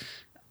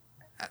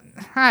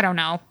 I don't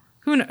know.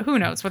 Who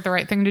knows what the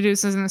right thing to do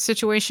is in the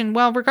situation.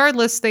 Well,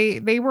 regardless,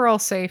 they were all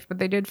safe, but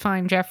they did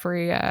find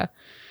Jeffrey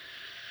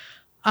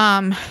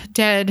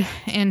dead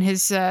in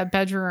his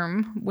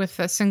bedroom with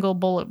a single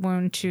bullet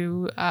wound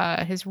to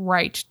his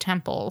right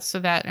temple. So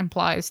that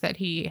implies that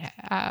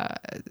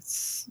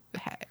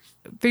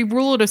they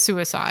rule it a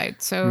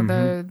suicide. So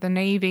the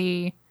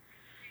Navy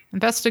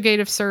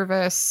Investigative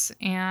Service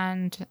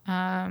and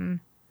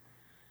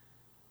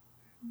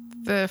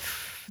the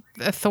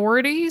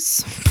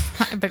authorities,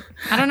 but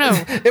I don't know.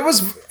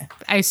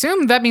 I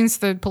assume that means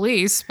the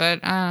police, but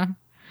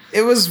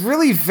it was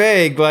really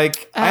vague.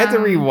 Like, I had to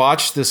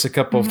rewatch this a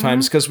couple of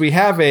times because we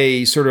have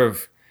a sort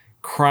of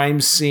crime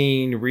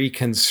scene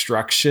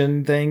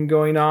reconstruction thing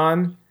going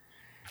on.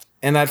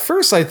 And at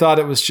first I thought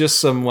it was just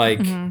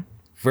some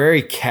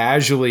very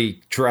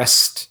casually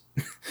dressed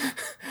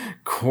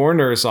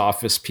coroner's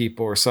office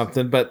people or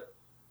something. But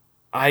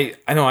I'm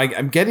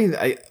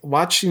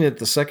watching it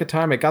the second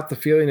time. I got the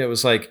feeling it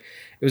was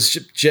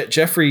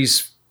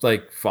Jeffrey's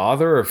like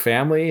father or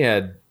family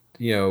had,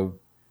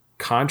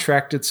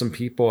 contracted some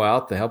people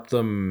out to help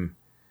them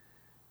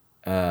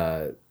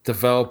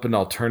develop an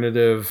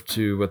alternative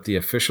to what the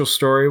official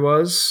story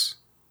was.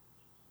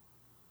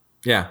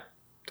 Yeah,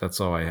 that's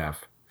all I have.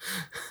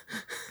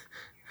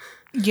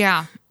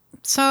 Yeah.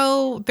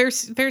 So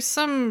there's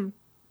some.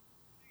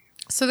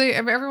 So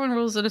everyone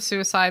rules it a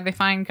suicide. They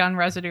find gun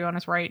residue on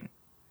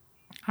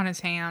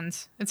his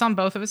hands. It's on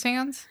both of his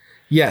hands.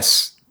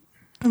 Yes.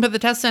 But the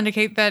tests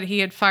indicate that he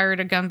had fired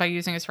a gun by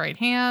using his right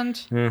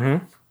hand.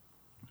 Mm-hmm.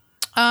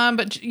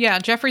 But yeah,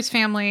 Jeffrey's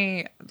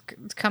family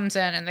comes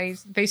in and they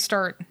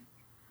start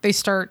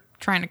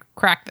trying to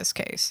crack this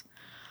case.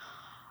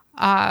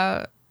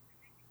 And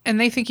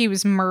they think he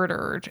was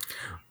murdered.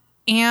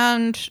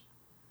 And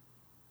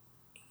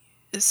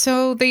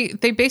so they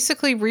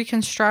basically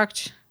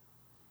reconstruct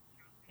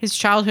his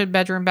childhood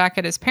bedroom back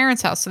at his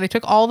parents' house. So they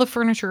took all the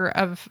furniture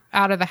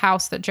out of the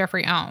house that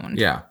Jeffrey owned.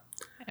 Yeah.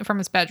 From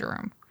his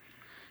bedroom.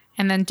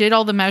 And then did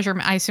all the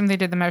measurement. I assume they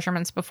did the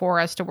measurements before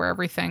as to where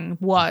everything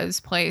was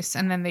placed.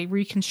 And then they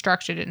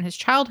reconstructed it in his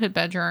childhood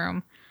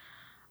bedroom.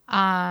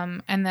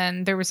 And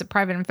then there was a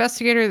private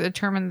investigator that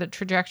determined the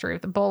trajectory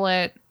of the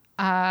bullet.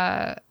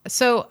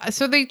 So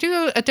they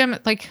do a demo.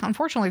 Like,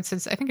 unfortunately, I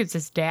think it's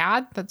his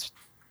dad that's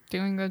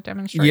doing the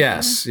demonstration.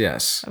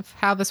 Yes. Of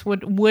how this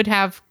would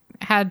have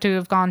had to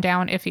have gone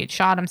down if he had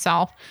shot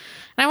himself.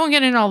 And I won't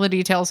get into all the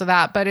details of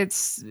that, but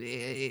it's...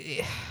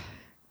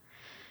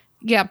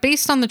 Yeah,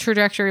 based on the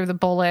trajectory of the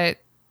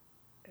bullet,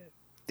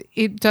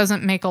 it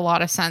doesn't make a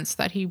lot of sense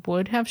that he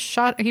would have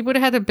shot. He would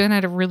have had to have been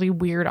at a really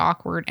weird,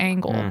 awkward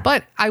angle.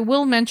 But I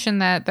will mention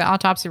that the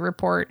autopsy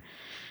report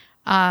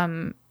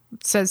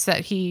says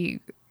that he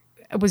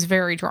was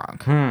very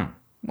drunk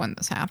when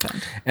this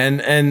happened.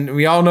 And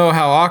we all know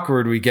how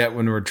awkward we get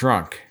when we're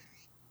drunk.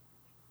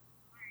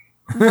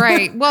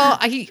 Right. Well,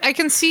 I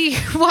can see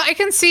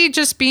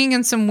just being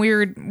in some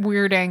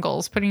weird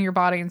angles, putting your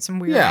body in some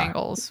weird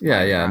angles.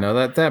 Yeah.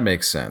 No, that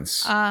makes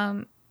sense.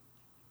 Now,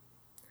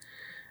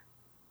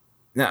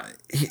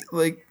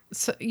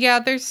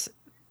 there's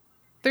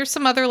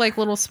some other like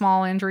little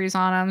small injuries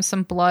on him,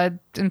 some blood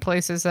in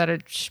places that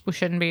it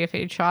shouldn't be if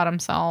he'd shot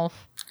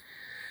himself.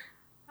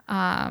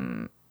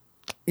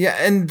 Yeah,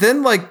 and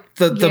then like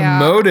the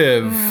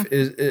motive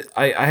is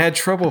I had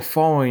trouble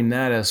following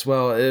that as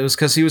well. It was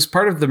because he was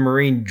part of the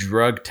Marine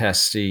drug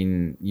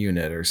testing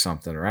unit or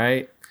something,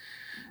 right?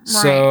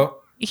 So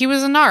he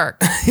was a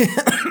narc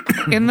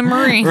in the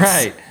Marines,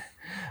 right?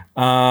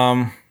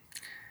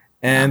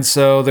 And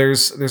so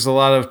there's a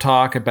lot of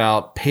talk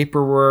about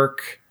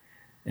paperwork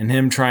and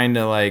him trying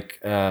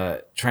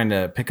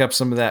to pick up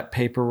some of that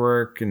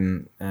paperwork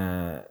and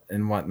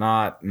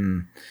whatnot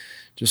and.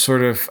 Just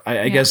sort of,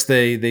 I guess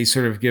they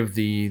sort of give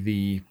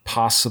the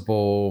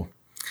possible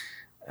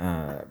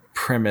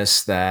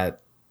premise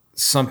that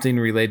something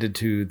related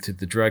to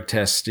the drug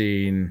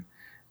testing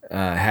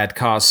had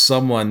caused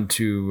someone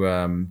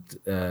to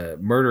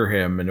murder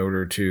him in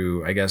order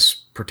to, I guess,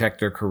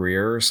 protect their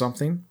career or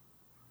something.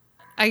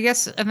 I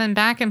guess, and then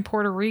back in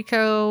Puerto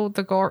Rico,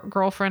 the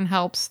girlfriend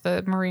helps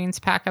the Marines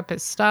pack up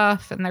his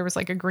stuff, and there was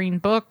like a green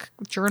book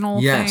journal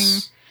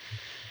thing.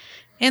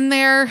 In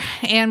there,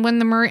 and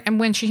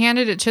when she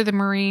handed it to the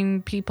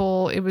Marine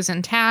people, it was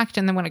intact,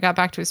 and then when it got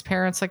back to his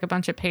parents, like a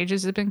bunch of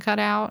pages had been cut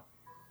out.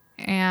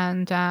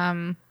 And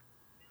so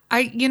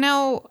I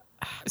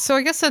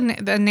guess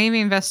the Navy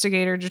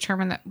investigator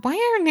determined that why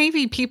are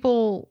Navy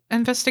people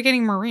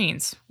investigating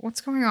Marines? What's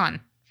going on?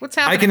 What's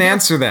happening? I can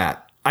answer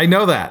that. I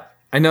know that.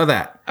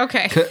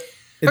 Okay.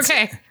 It's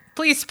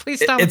Please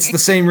tell me. It's the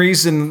same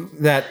reason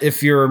that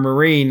if you're a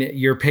Marine,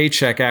 your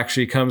paycheck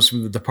actually comes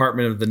from the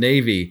Department of the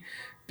Navy,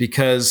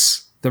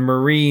 because the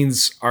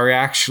Marines are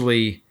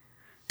actually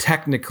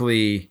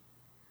technically,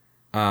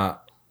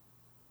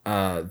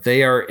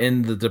 they are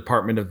in the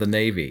Department of the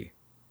Navy.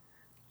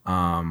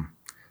 Okay.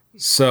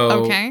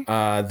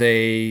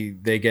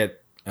 They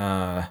get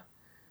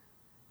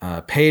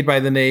paid by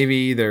the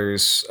Navy.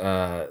 There's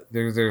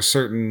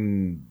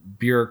certain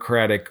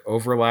bureaucratic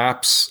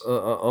overlaps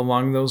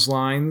along those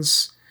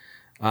lines.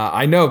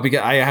 I know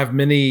because I have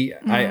many.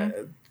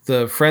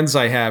 The friends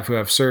I have who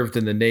have served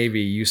in the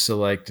Navy used to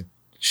like to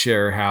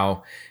share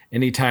how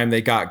anytime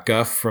they got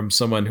guff from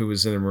someone who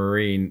was a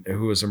Marine,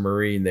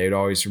 they'd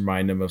always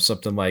remind them of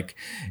something like,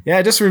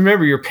 "Yeah, just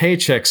remember your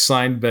paycheck's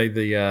signed by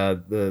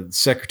the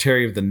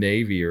Secretary of the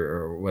Navy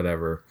or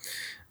whatever."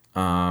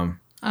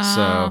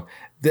 So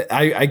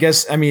I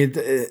guess I mean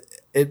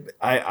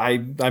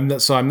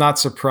I'm not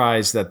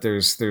surprised that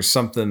there's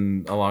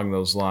something along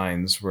those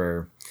lines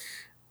where.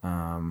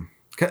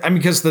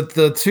 Because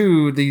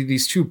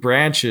these two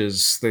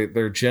branches,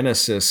 their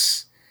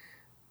genesis,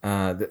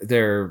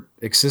 their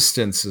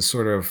existence is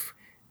sort of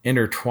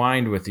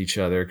intertwined with each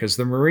other. Because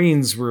the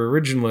Marines were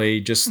originally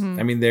just,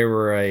 they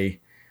were a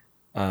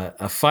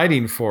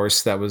fighting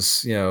force that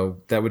was,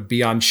 that would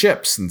be on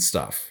ships and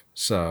stuff.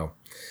 So,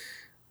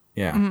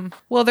 yeah.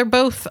 Well, they're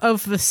both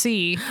of the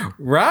sea.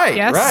 Right.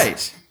 Yes?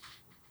 Right.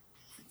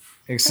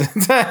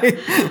 Exactly.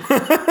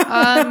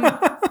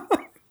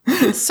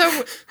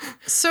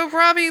 So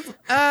Robbie,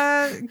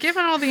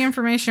 given all the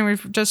information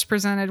we've just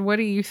presented, what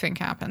do you think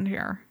happened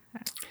here?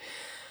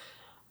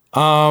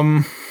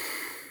 Well,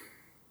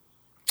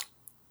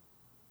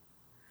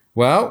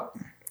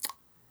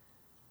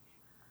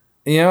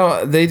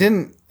 they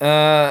didn't.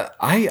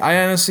 I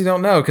honestly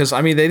don't know, because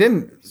they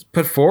didn't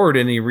put forward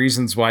any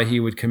reasons why he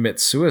would commit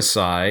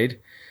suicide.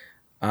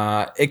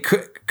 It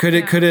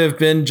could have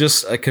been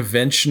just a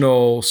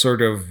conventional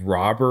sort of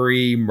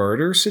robbery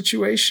murder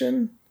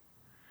situation.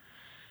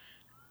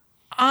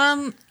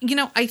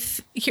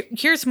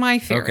 Here's my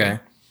theory. Okay.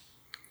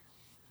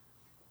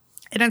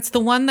 And it's the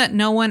one that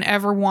no one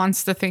ever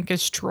wants to think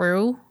is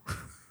true.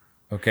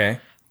 Okay.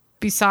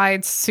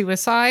 Besides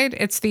suicide,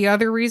 it's the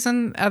other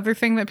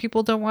thing that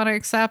people don't want to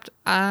accept.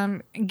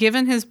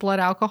 Given his blood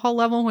alcohol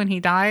level when he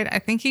died, I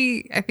think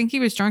he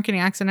was drunk and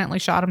he accidentally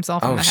shot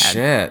himself in the head. Oh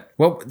shit!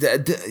 Well,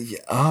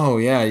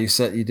 yeah,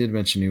 you did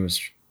mention he was.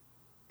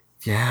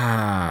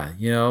 Yeah,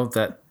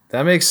 that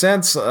makes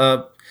sense.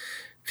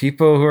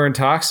 People who are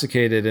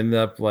intoxicated end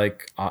up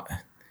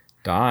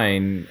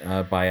dying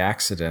by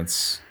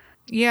accidents.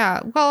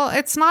 Yeah, well,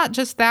 it's not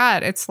just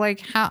that. It's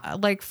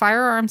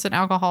firearms and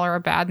alcohol are a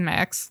bad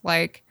mix.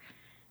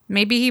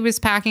 Maybe he was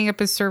packing up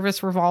his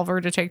service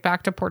revolver to take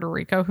back to Puerto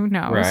Rico. Who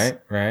knows?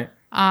 Right.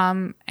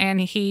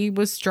 And he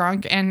was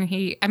drunk, and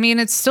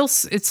it's still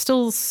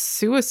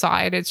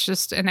suicide. It's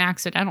just an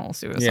accidental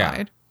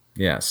suicide.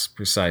 Yeah. Yes,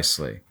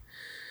 precisely.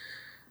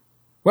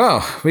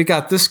 Well, we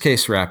got this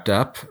case wrapped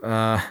up.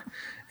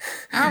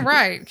 All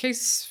right,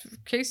 case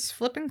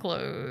flipping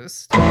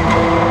closed.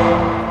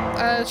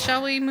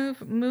 Shall we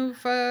move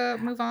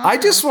on? I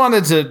just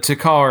wanted to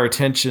call our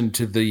attention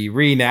to the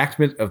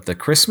reenactment of the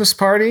Christmas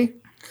party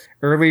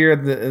earlier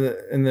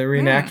in the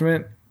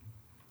reenactment.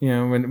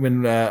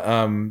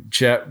 When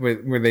Jeff,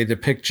 where they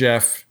depict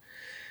Jeff,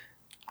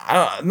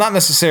 not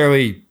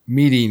necessarily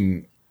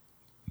meeting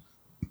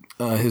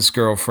his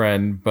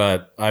girlfriend,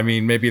 but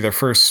maybe their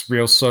first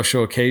real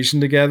social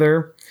occasion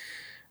together.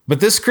 But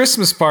this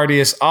Christmas party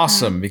is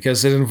awesome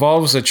because it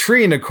involves a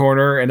tree in a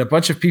corner and a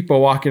bunch of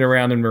people walking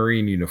around in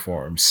Marine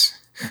uniforms.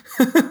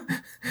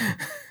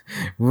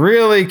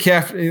 Really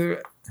in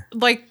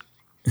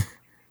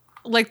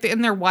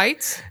their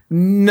whites?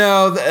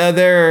 No,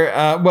 they're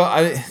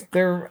I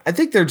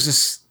think they're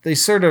just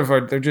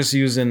they're just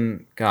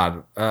using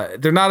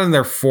they're not in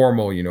their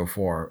formal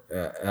uniform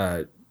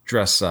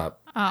dress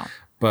up. Oh.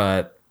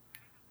 But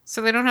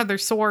so they don't have their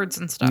swords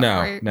and stuff,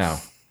 right? No.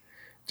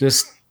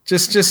 Just they're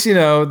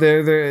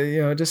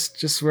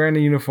just wearing a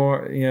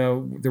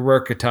uniform, their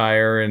work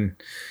attire, and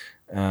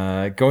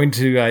going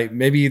to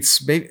maybe it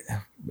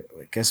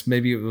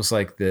was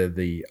like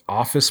the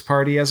office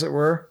party, as it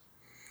were.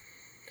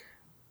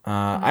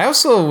 I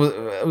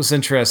also was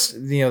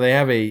interested. They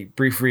have a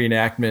brief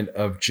reenactment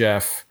of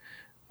Jeff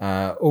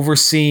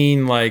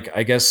overseeing,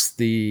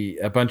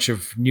 a bunch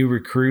of new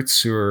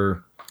recruits who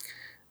are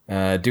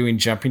doing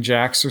jumping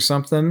jacks or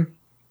something,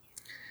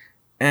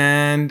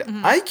 and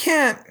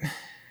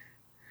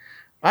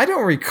I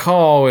don't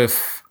recall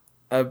if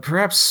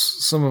perhaps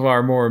some of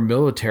our more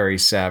military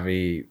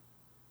savvy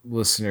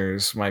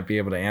listeners might be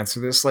able to answer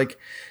this.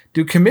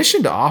 Do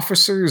commissioned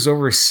officers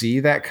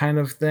oversee that kind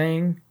of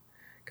thing?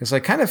 Because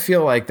I kind of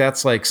feel like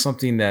that's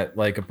something that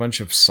a bunch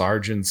of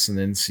sergeants and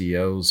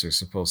NCOs are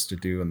supposed to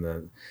do, and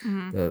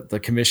the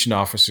commissioned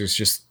officers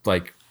just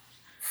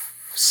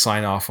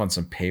sign off on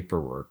some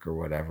paperwork or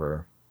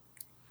whatever.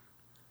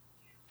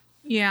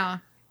 Yeah.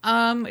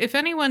 If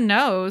anyone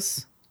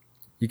knows,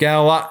 you got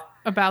a lot.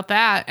 about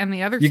that and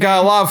the other You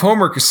got a lot of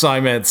homework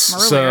assignments,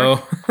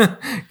 so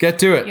get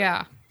to it.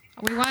 Yeah.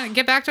 We want to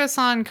get back to us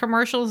on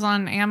commercials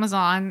on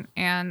Amazon,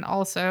 and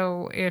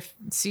also if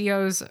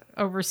COs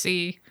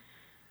oversee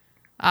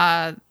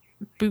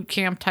boot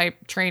camp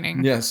type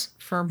training. Yes.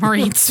 For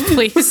Marines,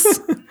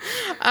 please.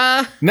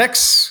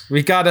 Next,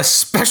 we got a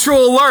special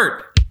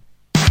alert.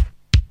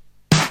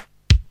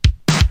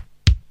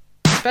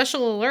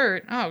 Special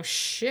alert. Oh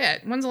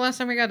shit! When's the last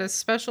time we got a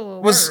special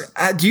alert?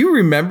 Do you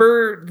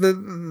remember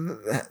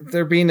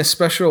there being a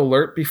special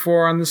alert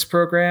before on this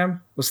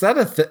program? Was that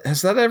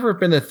has that ever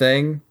been a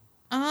thing?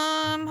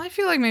 I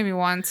feel like maybe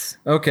once.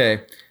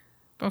 Okay.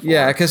 Before.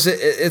 Yeah, because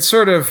it's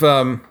sort of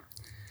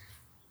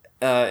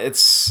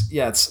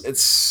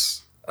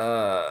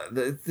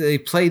they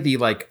play the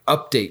like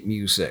update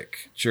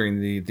music during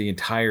the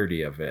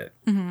entirety of it.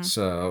 Mm-hmm.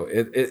 So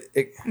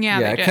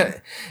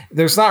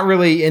there's not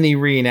really any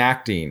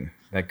reenacting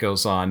that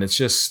goes on. It's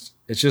just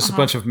a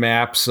bunch of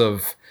maps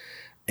of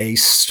a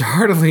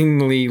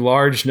startlingly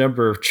large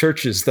number of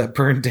churches that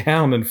burned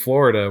down in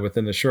Florida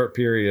within a short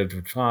period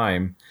of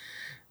time,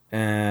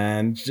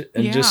 and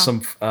just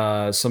some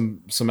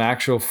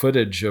actual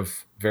footage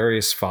of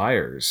various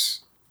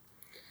fires.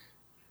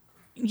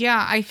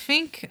 Yeah, I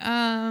think,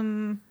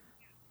 there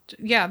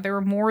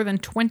were more than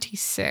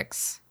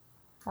 26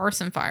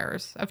 arson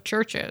fires of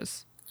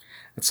churches.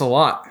 That's a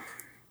lot.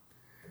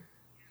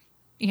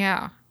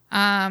 Yeah.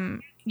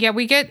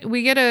 We get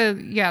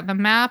the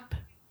map.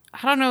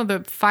 I don't know,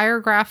 the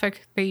fire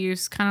graphic they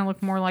use kind of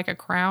looked more like a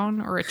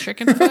crown or a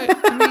chicken foot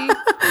to me.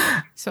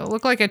 So it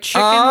looked like a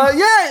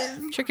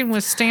chicken. Chicken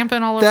was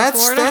stamping all over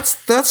Florida.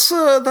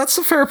 That's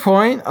a fair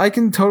point. I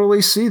can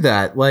totally see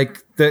that.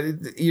 Like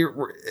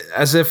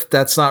as if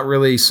that's not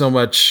really so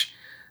much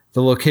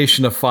the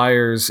location of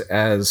fires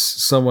as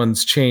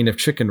someone's chain of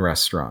chicken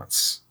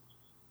restaurants.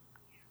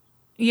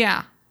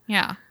 Yeah.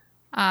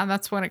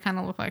 That's what it kind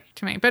of looked like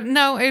to me. But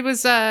no, it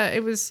was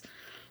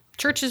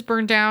churches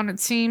burned down. It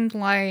seemed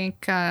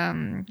like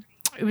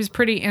it was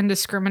pretty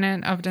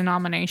indiscriminate of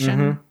denomination.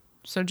 Mm-hmm.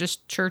 So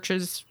just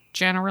churches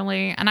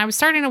generally. And I was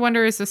starting to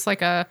wonder, is this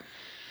like a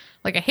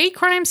hate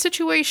crime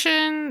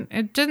situation?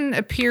 It didn't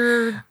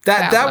appear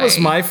that was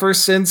my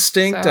first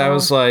instinct. So, I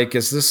was like,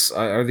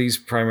 are these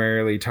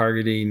primarily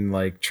targeting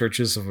like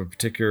churches of a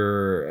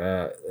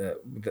particular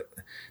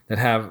that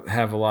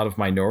have a lot of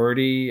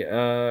minority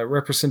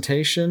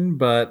representation?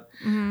 But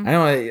mm-hmm. I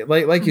don't know,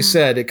 like mm-hmm. you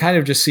said, it kind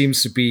of just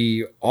seems to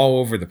be all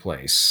over the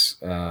place.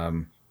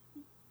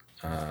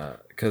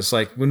 Because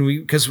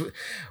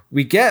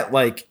we get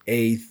like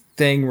a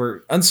thing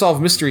where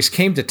Unsolved Mysteries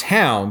came to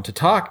town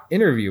to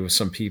interview with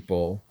some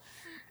people,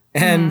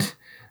 and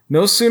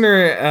no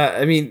sooner,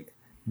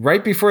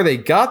 right before they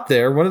got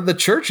there, one of the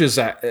churches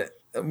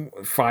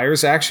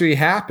fires actually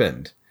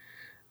happened.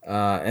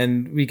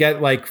 And we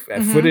get like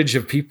mm-hmm. footage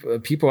of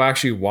people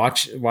actually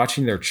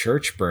watching their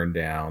church burn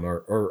down,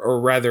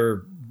 or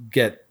rather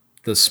get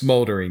the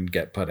smoldering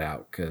get put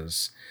out,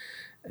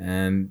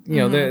 and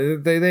you mm-hmm. know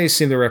they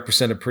seem to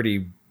represent a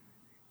pretty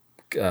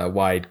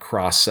wide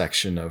cross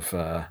section of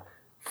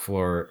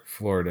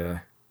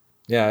Florida.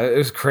 Yeah, it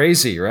was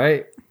crazy,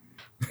 right?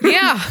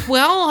 Yeah.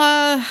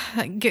 Well,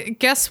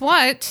 guess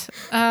what?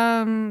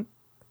 They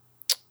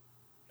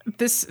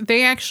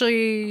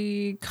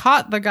actually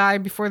caught the guy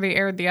before they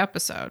aired the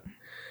episode.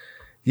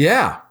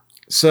 Yeah.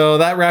 So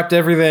that wrapped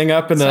everything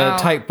up in a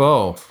tight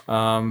bow.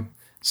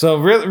 So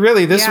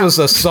really this was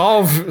a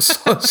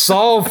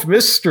solved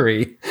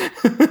mystery.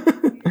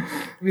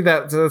 Maybe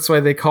that's why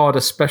they call it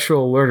a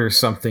special alert or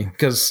something,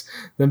 because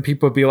then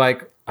people would be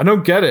like, I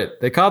don't get it.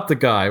 They caught the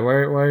guy. Why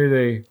are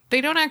they?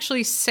 They don't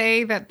actually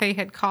say that they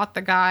had caught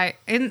the guy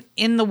in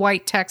the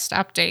white text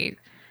update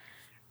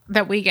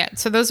that we get.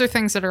 So those are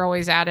things that are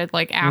always added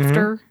like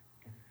after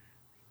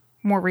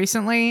mm-hmm. more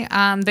recently.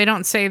 They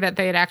don't say that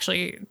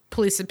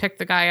police had picked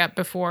the guy up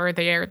before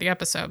they aired the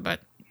episode,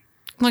 but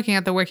looking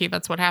at the wiki,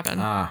 that's what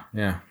happened.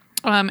 Yeah.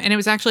 And it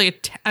was actually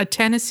a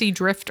Tennessee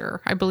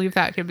drifter. I believe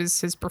that it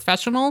was his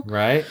professional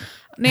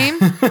name.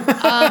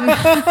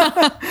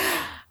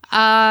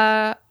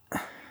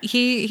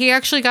 He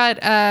actually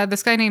got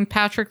this guy named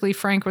Patrick Lee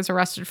Frank was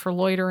arrested for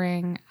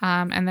loitering.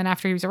 And then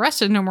after he was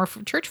arrested, no more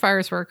church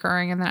fires were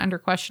occurring. And then under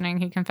questioning,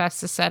 he confessed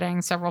to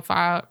setting several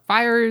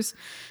fires,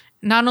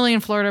 not only in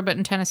Florida, but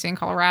in Tennessee and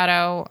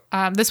Colorado.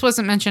 This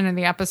wasn't mentioned in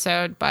the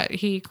episode, but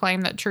he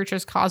claimed that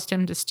churches caused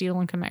him to steal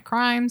and commit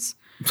crimes.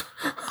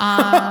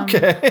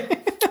 Okay.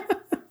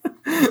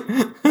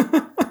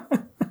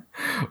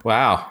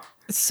 Wow.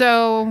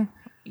 So,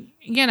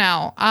 you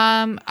know,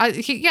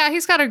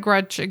 he's got a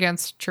grudge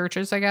against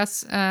churches, I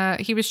guess.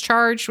 He was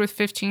charged with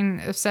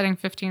setting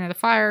 15 of the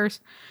fires.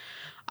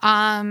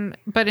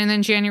 But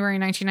in January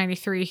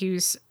 1993, he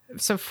was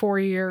 2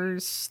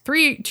 years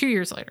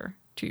later,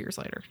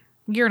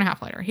 year and a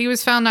half later, he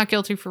was found not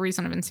guilty for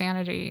reason of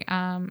insanity.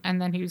 And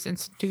then he was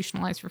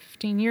institutionalized for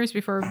 15 years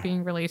before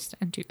being released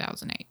in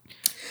 2008.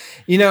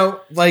 You know,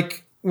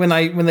 like when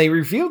they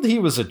revealed he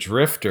was a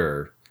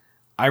drifter,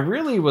 I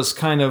really was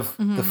kind of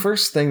mm-hmm. the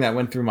first thing that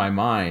went through my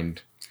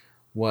mind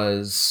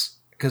was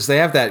because they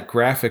have that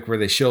graphic where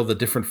they show the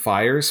different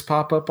fires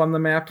pop up on the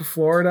map of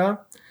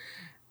Florida.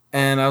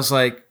 And I was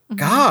like,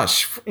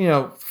 gosh,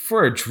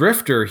 for a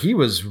drifter, he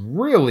was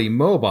really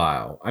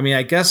mobile. I mean,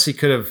 I guess he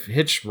could have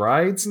hitched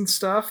rides and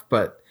stuff,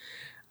 but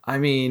I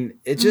mean,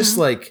 it just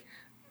like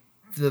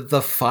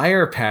the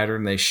fire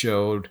pattern they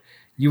showed,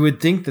 you would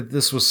think that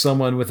this was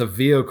someone with a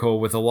vehicle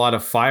with a lot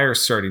of fire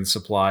starting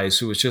supplies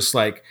who was just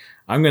like,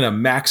 I'm going to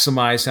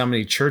maximize how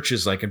many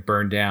churches I can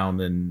burn down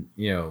in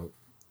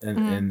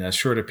a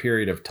shorter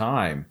period of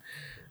time.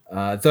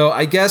 Though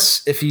I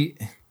guess if he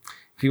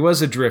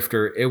was a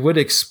drifter, it would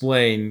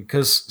explain,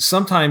 because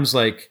sometimes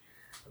like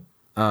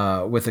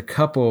with a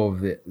couple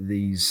of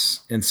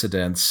these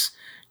incidents,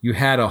 you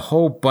had a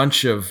whole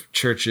bunch of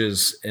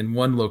churches in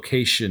one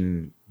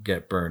location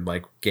get burned.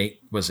 Like,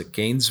 was it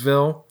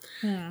Gainesville?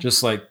 Yeah.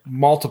 Just like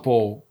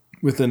multiple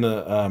within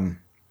a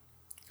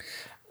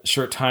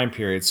short time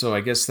period. So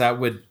I guess that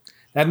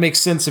makes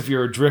sense. If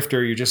you're a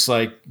drifter, you're just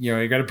like,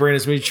 you got to burn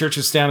as many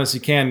churches down as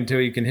you can until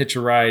you can hitch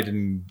a ride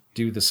and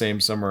do the same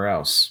somewhere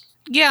else.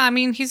 Yeah, I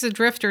mean, he's a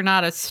drifter,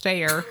 not a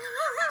stayer.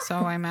 So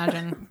I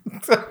imagine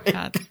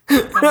that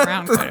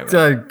around quite a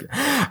bit.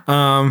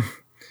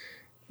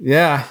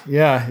 Yeah.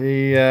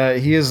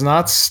 He is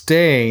not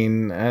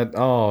staying at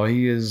all.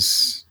 He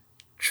is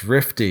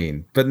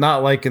drifting, but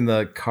not like in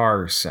the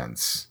car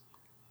sense.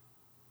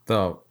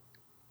 Though,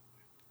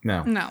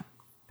 no.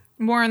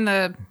 More in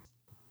the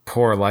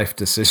poor life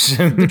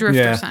decision. The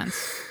drifter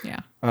sense.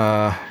 Yeah.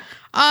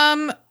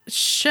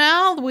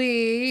 Shall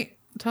we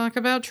talk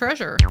about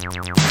treasure?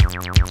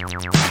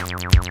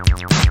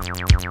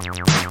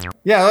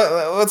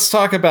 Yeah, let's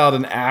talk about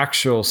an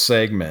actual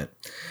segment.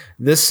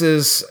 This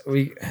is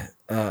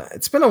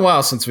it's been a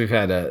while since we've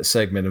had a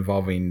segment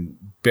involving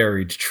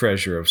buried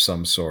treasure of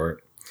some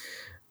sort.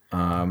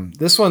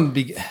 This one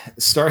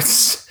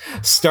starts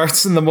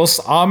in the most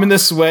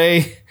ominous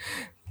way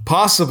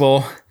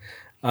possible,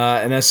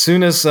 and as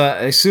soon as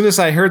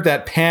I heard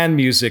that pan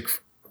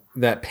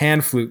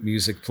flute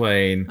music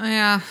playing,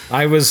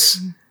 I was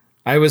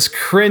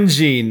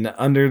cringing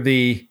under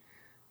the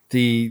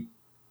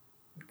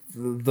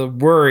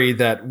worry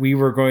that we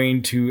were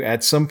going to,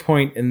 at some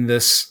point in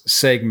this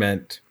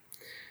segment,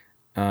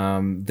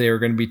 they were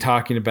going to be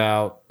talking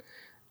about,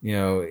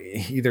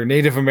 either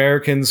Native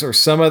Americans or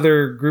some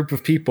other group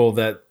of people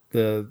that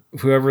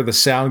whoever the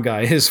sound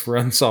guy is for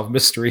Unsolved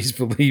Mysteries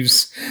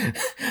believes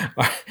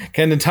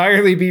can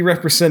entirely be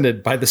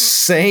represented by the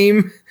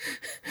same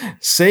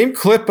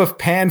clip of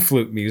pan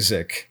flute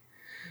music.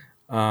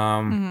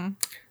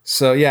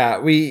 So yeah,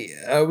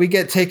 we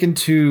get taken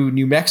to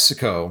New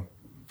Mexico.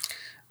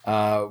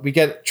 We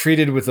get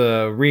treated with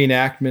a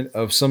reenactment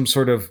of some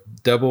sort of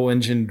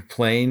double-engined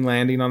plane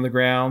landing on the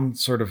ground,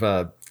 sort of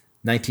a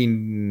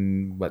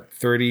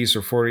 30s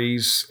or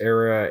 40s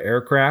era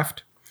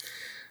aircraft.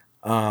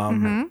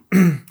 And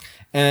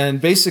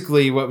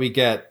basically what we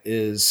get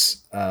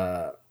is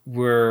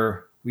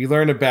where we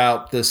learn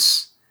about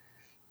this,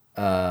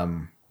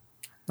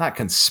 not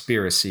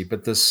conspiracy,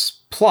 but this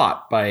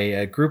plot by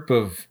a group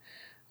of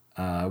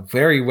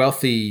very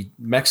wealthy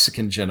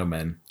Mexican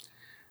gentlemen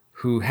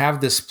who have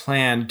this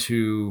plan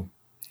to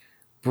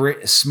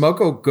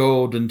smuggle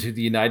gold into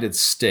the United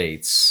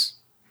States.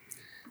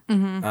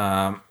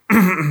 Because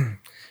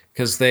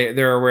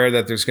they're aware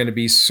that there's going to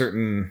be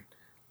certain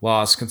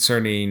laws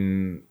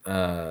concerning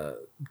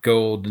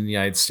gold in the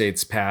United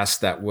States passed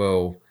that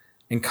will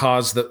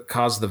cause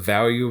the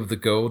value of the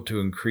gold to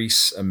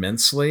increase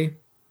immensely.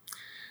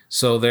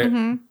 So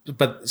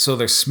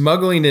they're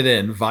smuggling it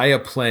in via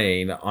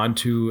plane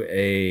onto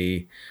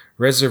a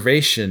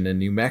reservation in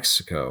New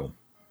Mexico,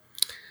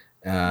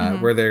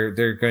 where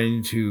they're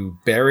going to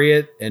bury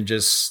it and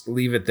just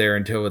leave it there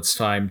until it's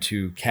time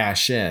to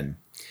cash in.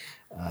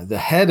 The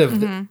head of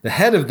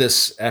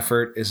this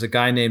effort is a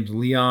guy named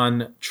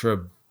Leon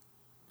Trabuco,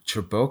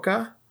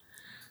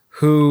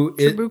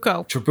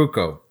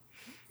 Trabuco,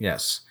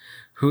 yes,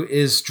 who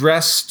is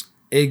dressed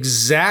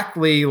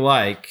exactly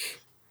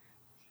like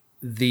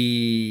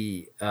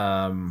the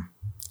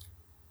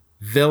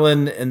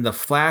villain in the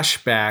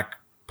flashback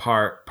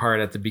part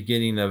at the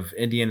beginning of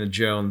Indiana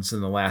Jones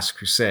and the Last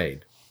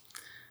Crusade.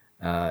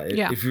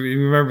 If you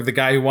remember the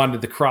guy who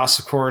wanted the cross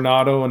of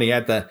Coronado and he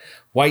had the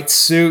white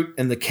suit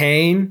and the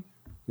cane,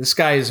 this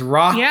guy is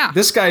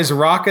This guy's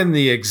rocking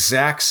the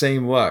exact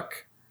same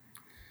look.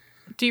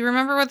 Do you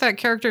remember what that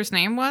character's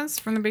name was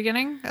from the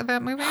beginning of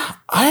that movie?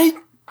 I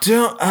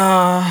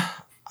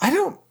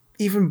don't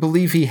even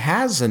believe he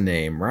has a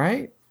name,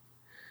 right?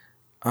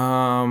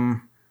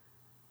 No,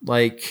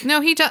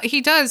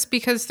 he does,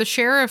 because the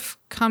sheriff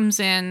comes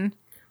in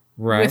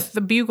with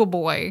the bugle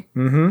boy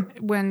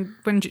when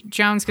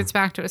Jones gets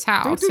back to his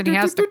house and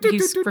he's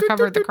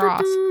recovered the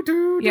cross.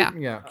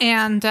 Yeah.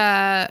 And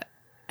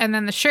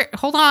then the sheriff.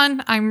 Hold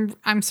on,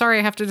 I'm sorry,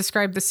 I have to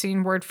describe the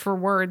scene word for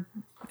word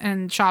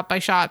and shot by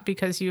shot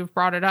because you've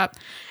brought it up.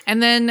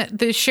 And then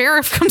the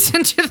sheriff comes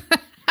into the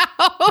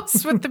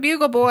house with the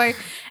bugle boy,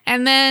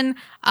 and then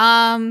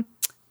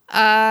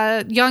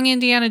young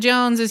Indiana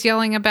Jones is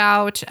yelling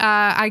about,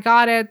 I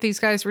got it. These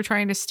guys were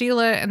trying to steal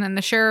it. And then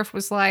the sheriff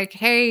was like,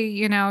 hey,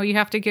 you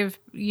have to give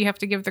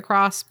the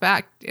cross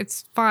back.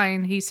 It's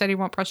fine. He said he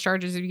won't press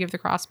charges if you give the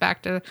cross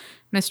back to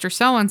Mr.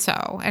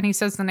 So-and-so. And he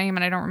says the name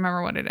and I don't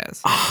remember what it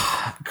is.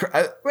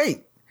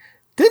 Wait,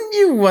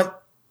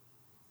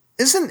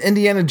 isn't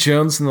Indiana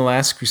Jones and the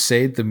Last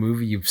Crusade the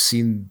movie you've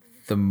seen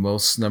the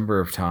most number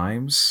of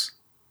times?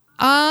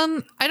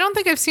 I don't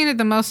think I've seen it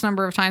the most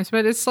number of times,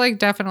 but it's like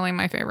definitely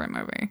my favorite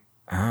movie.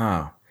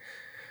 Oh.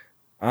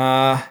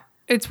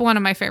 It's one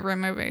of my favorite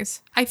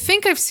movies. I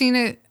think I've seen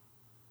it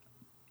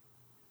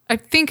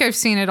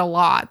a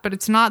lot, but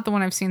it's not the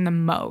one I've seen the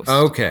most.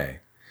 Okay.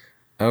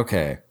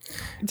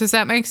 Does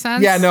that make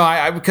sense? Yeah,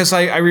 no, because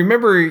I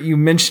remember you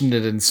mentioned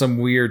it in some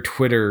weird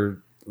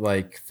Twitter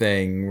like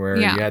thing where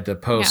you had to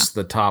post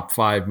the top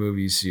 5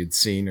 movies you'd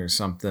seen or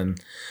something.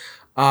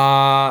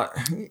 So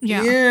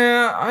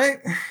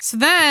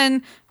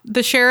then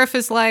the sheriff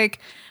is like,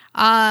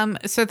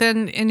 so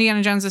then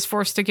Indiana Jones is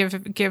forced to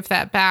give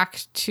that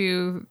back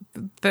to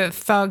the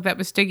thug that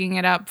was digging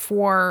it up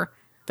for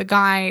the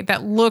guy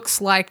that looks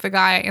like the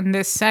guy in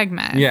this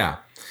segment. Yeah.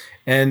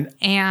 And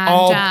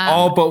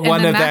all but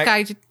one of that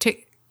guy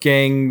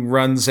gang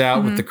runs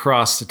out with the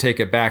cross to take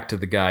it back to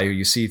the guy who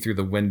you see through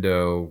the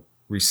window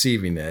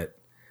receiving it,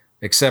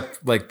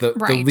 except like the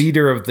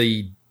leader of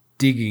the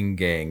digging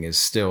gang is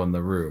still in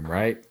the room,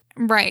 right?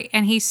 Right.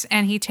 And he's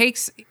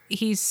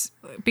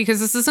because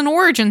this is an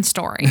origin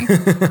story.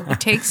 He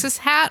takes his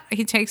hat,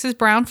 he takes his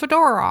brown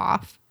fedora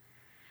off.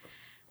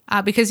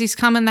 Because he's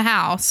come in the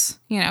house,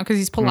 because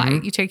he's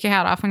polite. You take your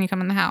hat off when you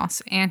come in the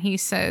house. And he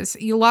says,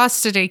 you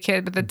lost today,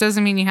 kid, but that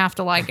doesn't mean you have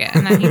to like it.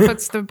 And then he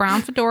puts the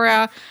brown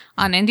fedora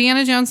on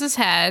Indiana Jones's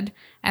head,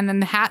 and then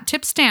the hat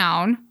tips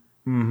down.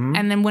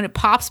 And then when it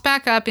pops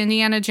back up,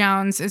 Indiana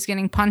Jones is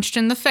getting punched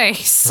in the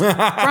face.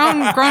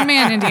 grown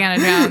man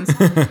Indiana Jones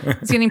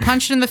is getting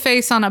punched in the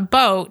face on a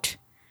boat,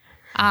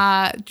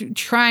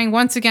 trying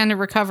once again to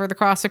recover the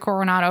Cross of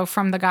Coronado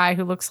from the guy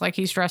who looks like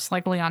he's dressed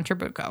like Leon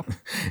Trabucco.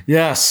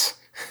 Yes.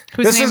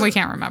 Whose name we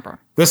can't remember.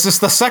 This is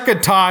the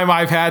second time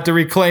I've had to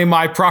reclaim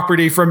my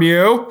property from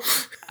you.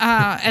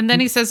 And then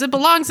he says, it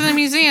belongs in the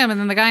museum. And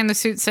then the guy in the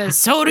suit says,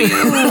 so do you.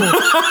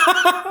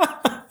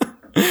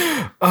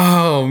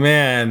 Oh,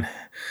 man.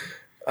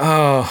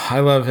 Oh, I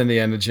love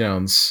Indiana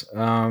Jones.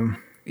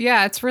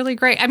 Yeah, it's really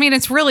great. I mean,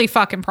 it's really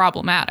fucking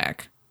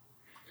problematic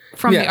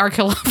from an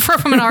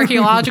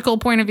archaeological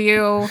point of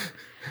view.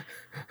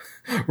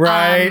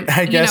 Right,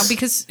 I guess.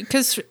 Because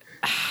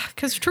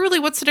truly,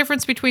 what's the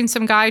difference between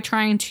some guy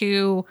trying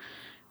to,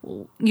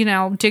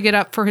 dig it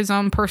up for his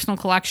own personal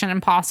collection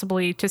and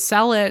possibly to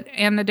sell it,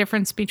 and the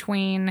difference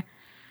between,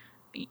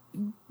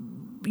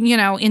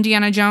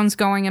 Indiana Jones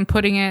going and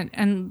putting it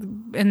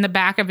in the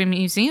back of a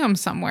museum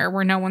somewhere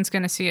where no one's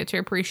going to see it to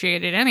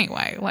appreciate it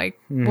anyway? Like,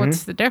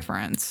 what's the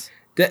difference?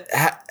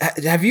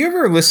 Have you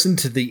ever listened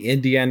to the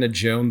Indiana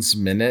Jones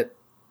Minute?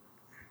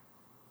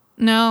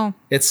 No.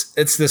 It's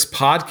this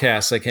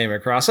podcast I came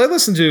across. I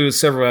listened to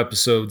several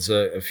episodes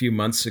a few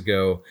months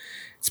ago.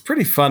 It's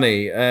pretty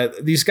funny.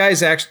 These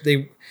guys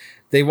actually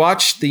they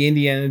watch the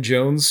Indiana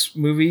Jones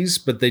movies,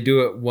 but they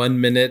do it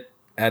 1 minute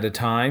at a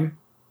time.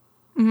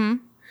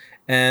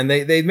 And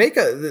they make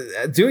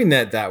doing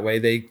that way.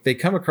 They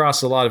come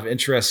across a lot of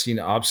interesting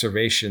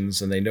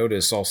observations, and they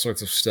notice all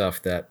sorts of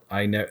stuff that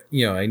I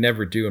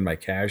never do in my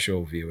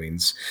casual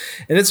viewings.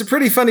 And it's a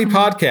pretty funny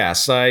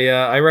podcast.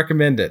 I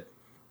recommend it.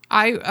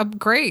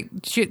 Great.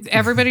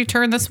 Everybody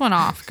turn this one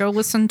off. Go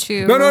listen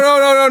to No.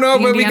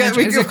 But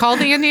is it called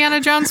the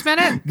Indiana Jones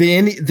Minute?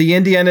 The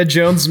Indiana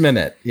Jones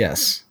Minute.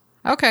 Yes.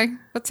 Okay,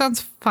 that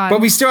sounds fun. But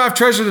we still have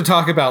treasure to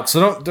talk about,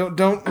 so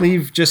don't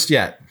leave just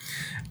yet.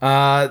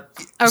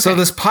 Okay. So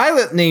this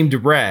pilot named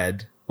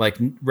Red, like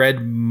Red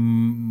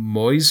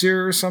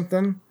Moiser or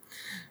something.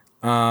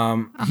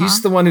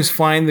 He's the one who's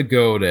flying the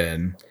gold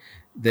in.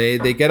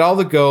 They get all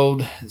the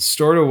gold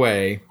stored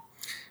away.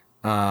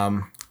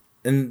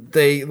 And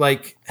they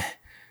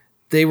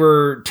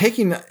were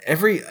taking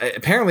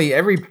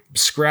every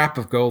scrap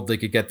of gold they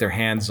could get their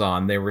hands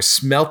on. They were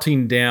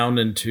smelting down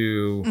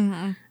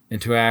into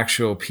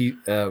actual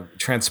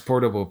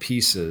transportable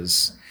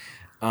pieces.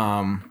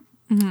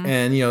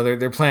 And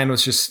their plan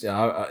was just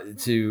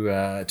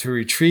to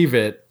retrieve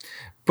it,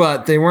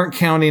 but they weren't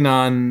counting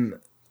on.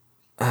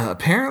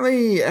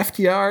 Apparently,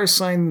 FDR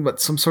signed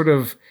some sort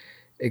of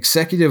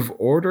executive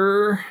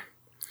order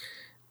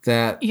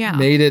that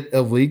made it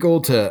illegal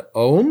to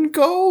own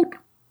gold.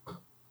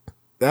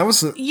 That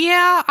was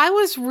I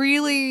was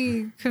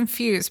really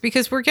confused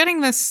because we're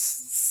getting this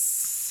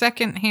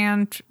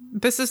secondhand.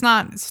 This is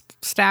not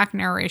stack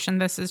narration.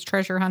 This is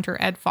treasure hunter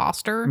Ed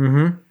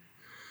Foster,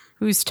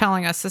 who's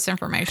telling us this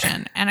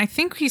information. And I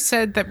think he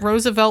said that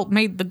Roosevelt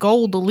made the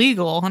gold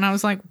illegal, and I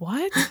was like,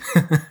 what?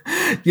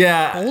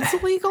 Yeah, gold's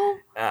illegal?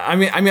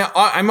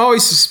 I'm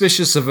always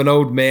suspicious of an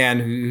old man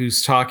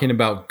who's talking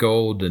about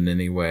gold in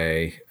any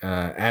way,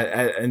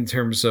 in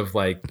terms of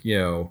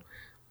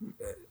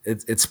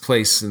its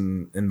place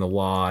in the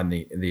law and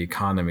the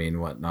economy and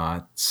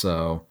whatnot.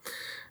 So,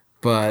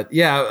 But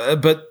yeah,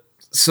 but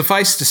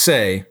suffice to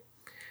say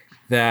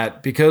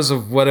that because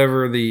of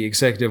whatever the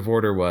executive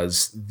order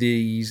was,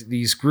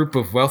 these group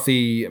of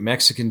wealthy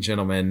Mexican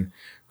gentlemen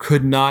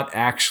could not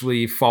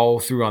actually follow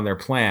through on their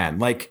plan.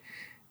 Like,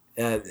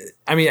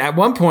 I mean, at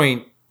one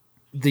point,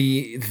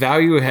 the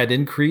value had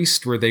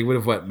increased where they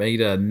would have made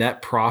a net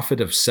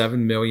profit of $7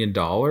 million.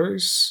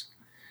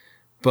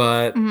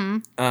 But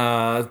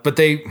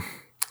they,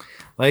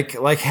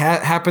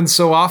 happens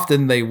so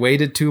often, they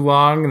waited too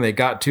long and they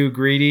got too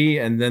greedy,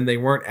 and then they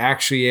weren't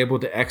actually able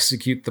to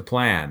execute the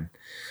plan.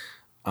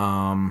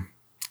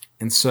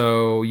 And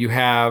so you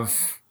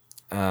have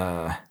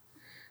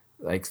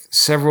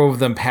several of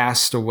them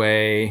passed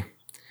away,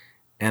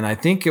 and I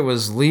think it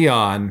was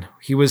Leon.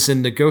 He was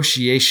in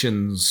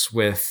negotiations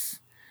with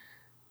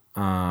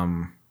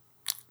the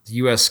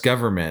U.S.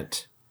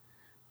 government,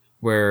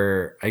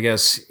 where I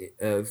guess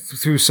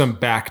through some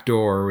back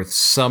door with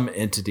some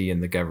entity in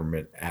the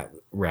government,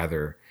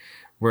 where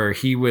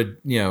he would,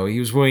 he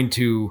was willing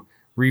to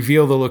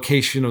reveal the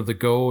location of the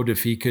gold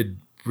if he could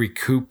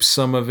recoup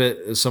some of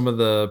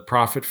the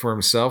profit for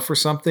himself or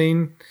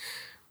something.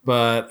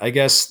 But I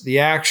guess the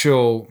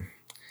actual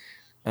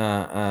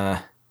government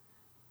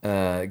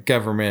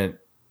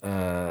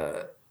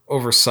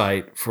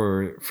oversight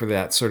for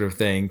that sort of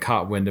thing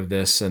caught wind of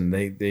this, and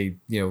they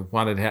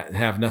wanted to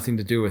have nothing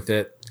to do with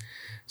it.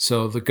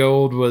 So the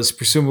gold was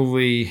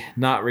presumably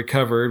not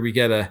recovered. We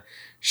get a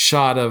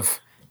shot of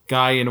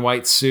guy in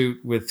white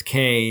suit with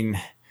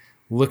cane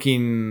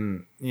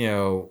looking,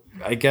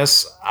 I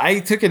guess I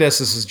took it as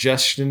a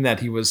suggestion that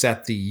he was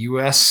at the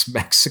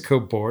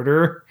U.S.-Mexico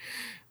border,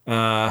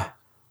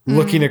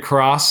 looking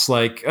across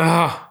like,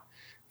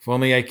 if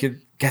only I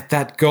could get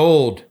that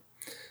gold.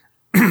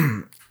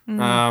 And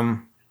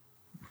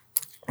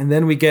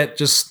then we get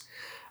just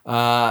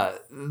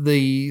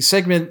the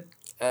segment.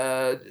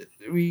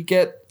 We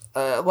get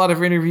a lot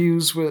of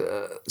interviews with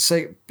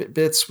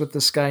bits with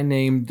this guy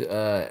named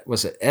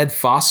was it Ed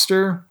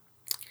Foster,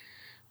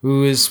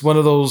 who is one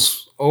of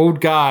those old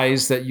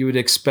guys that you would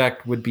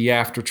expect would be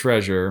after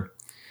treasure,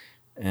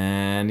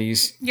 and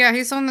he's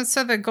the one that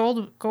said that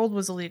gold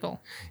was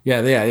illegal.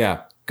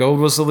 Yeah. Gold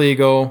was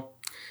illegal.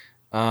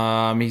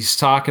 He's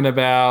talking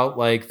about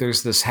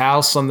there's this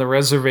house on the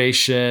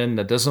reservation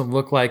that doesn't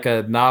look like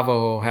a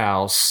Navajo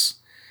house,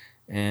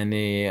 and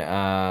they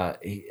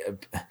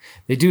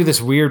do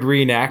this weird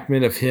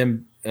reenactment of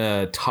him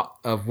a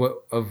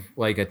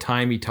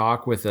time he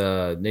talked with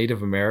a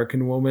Native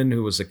American woman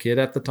who was a kid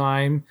at the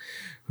time,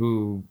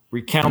 who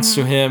recounts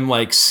to him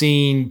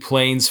seeing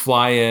planes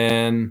fly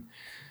in,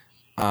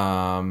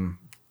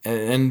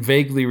 and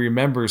vaguely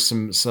remembers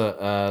some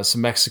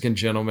Mexican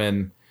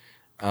gentlemen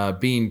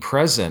being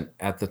present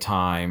at the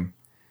time.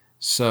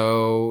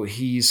 So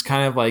he's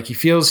kind of he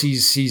feels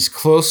he's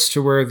close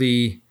to where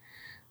the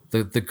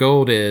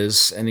gold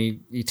is, and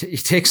he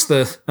takes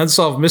the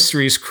Unsolved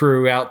Mysteries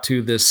crew out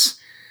to this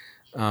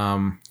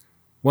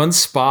one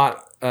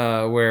spot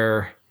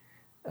where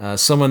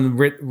someone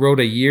wrote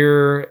a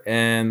year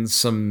and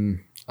some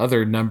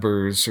other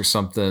numbers or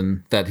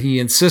something that he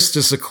insists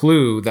is a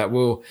clue that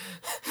will.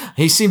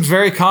 He seems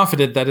very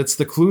confident that it's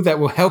the clue that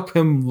will help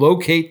him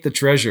locate the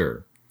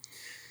treasure.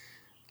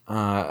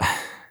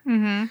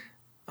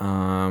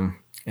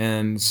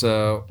 And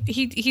so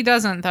he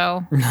doesn't,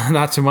 though.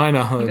 Not to my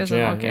knowledge.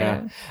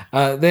 Yeah.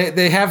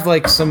 They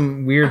have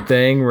some weird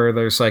thing where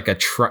there's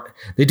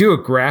they do a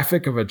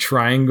graphic of a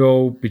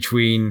triangle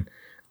between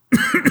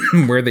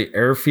where the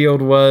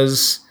airfield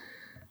was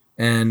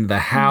and the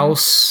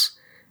house,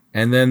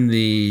 and then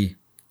the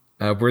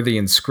where the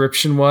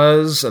inscription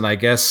was, and I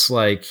guess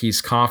he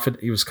was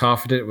confident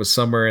it was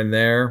somewhere in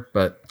there,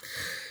 but.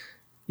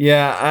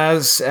 Yeah,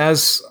 as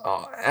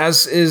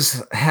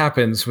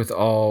happens with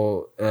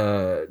all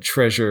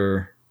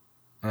treasure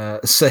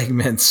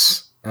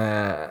segments,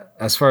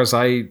 as far as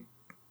they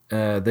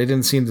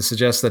didn't seem to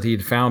suggest that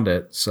he'd found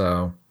it.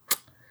 So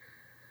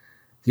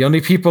the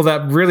only people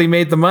that really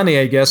made the money,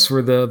 I guess,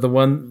 were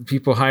the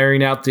people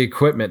hiring out the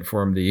equipment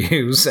for him to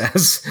use,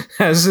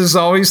 as is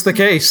always the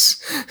case.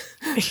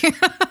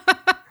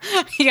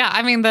 Yeah,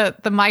 I mean the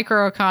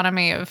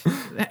microeconomy of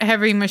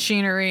heavy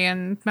machinery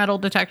and metal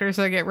detectors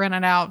that get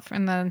rented out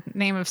in the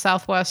name of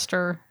Southwest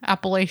or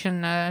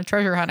Appalachian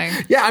treasure hunting.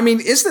 Yeah, I mean,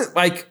 isn't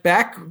it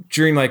back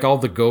during all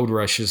the gold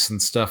rushes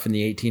and stuff in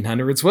the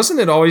 1800s? Wasn't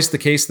it always the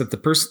case that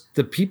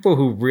the people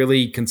who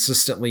really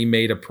consistently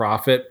made a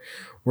profit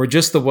were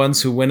just the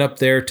ones who went up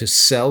there to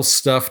sell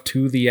stuff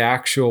to the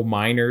actual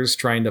miners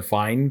trying to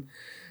find?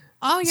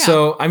 Oh yeah.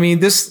 So I mean,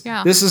 this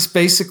is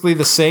basically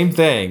the same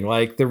thing.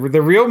 The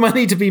real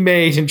money to be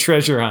made in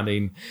treasure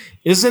hunting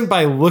isn't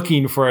by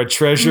looking for a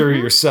treasure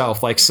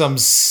yourself, like some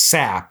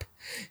sap.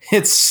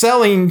 It's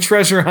selling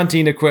treasure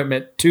hunting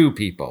equipment to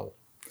people.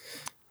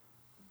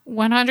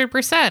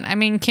 100%. I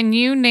mean, can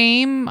you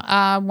name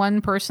one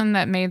person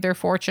that made their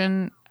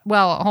fortune?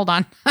 Well, hold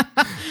on.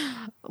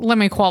 Let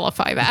me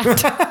qualify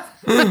that.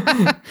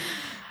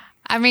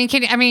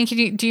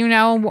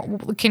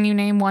 Can you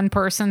name one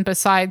person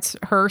besides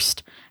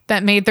Hearst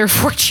that made their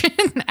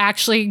fortune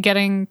actually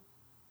getting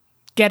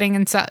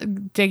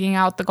digging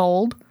out the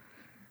gold.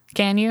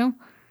 Can you?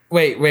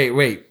 Wait.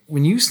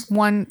 When you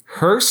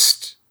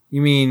Hearst,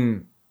 you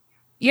mean?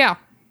 Yeah.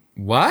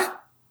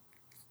 What?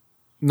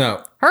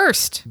 No.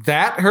 Hearst.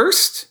 That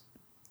Hearst?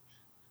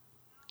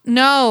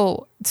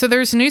 No. So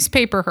there's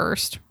newspaper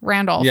Hearst,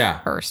 Randolph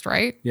Hearst,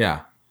 right?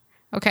 Yeah.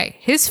 Okay.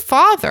 His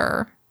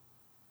father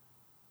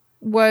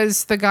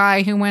was the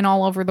guy who went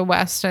all over the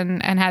West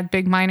and had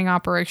big mining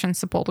operations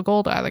to pull the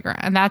gold out of the ground.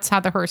 And that's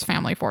how the Hearst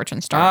family fortune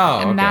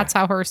started. And that's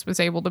how Hearst was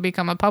able to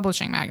become a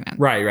publishing magnate.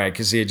 Right.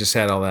 Because he had just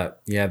had all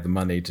that. He had the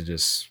money to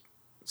just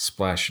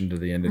splash into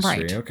the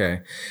industry. Right.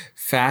 Okay.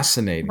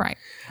 Fascinating. Right.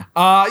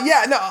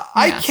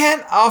 I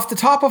can't, off the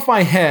top of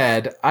my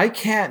head, I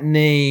can't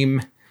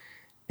name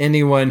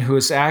anyone who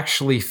has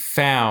actually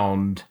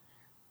found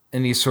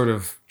any sort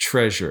of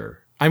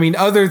treasure. I mean,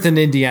 other than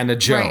Indiana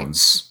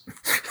Jones.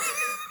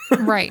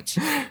 Right.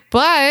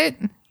 But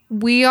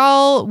we've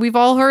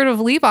all heard of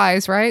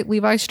Levi's, right?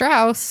 Levi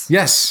Strauss.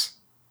 Yes.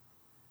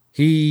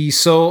 He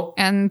sold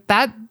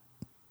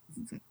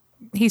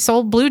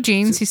blue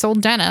jeans. He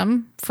sold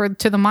denim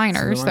to the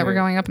miners that were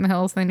going up in the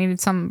hills. They needed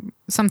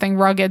something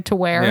rugged to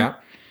wear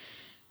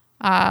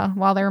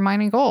while they were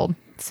mining gold.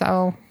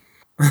 So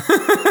this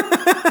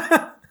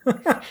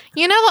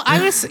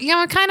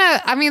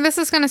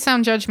is going to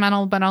sound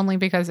judgmental, but only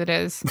because it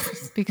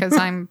is, because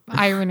I'm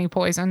irony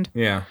poisoned.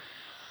 Yeah.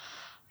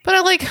 But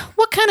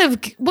what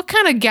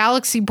kind of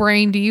galaxy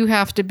brain do you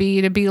have to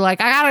be like,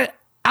 I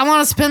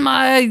want to spend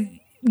my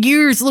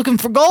years looking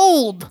for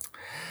gold?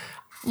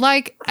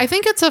 Like, I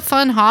think it's a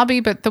fun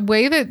hobby, but the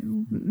way that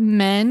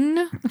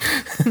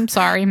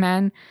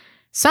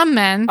some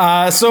men.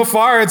 So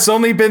far, it's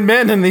only been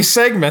men in these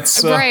segments.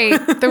 So. Right.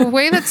 The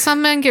way that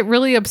some men get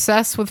really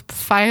obsessed with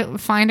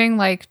finding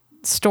like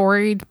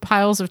storied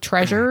piles of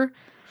treasure.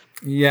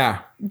 Yeah.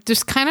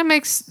 Just kind of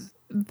makes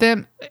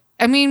them.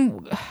 I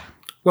mean.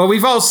 Well,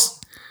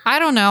 I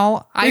don't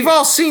know. We've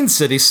all seen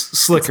City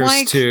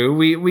Slickers too.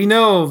 We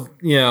know,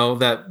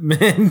 that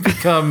men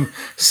become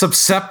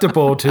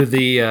susceptible to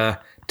the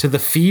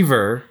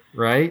fever,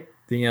 right?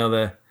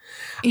 Yeah.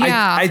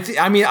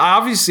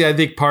 Obviously, I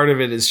think part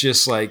of it is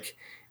just like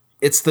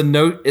it's the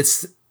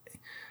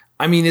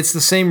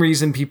same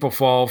reason people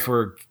fall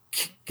for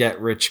get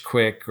rich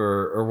quick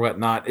or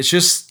whatnot.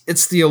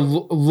 It's the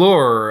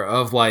allure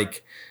of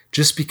like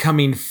just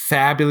becoming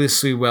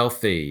fabulously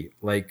wealthy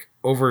like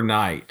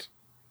overnight,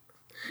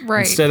 right?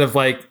 Instead of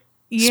like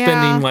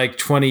spending like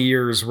 20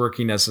 years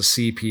working as a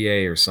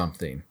CPA or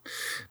something.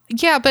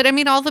 Yeah, but I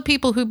mean, all the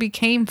people who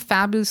became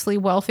fabulously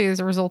wealthy as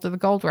a result of the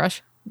gold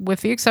rush,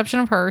 with the exception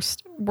of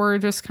Hearst, were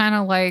just kind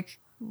of like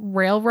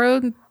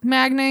railroad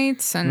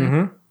magnates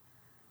and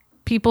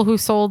people who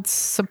sold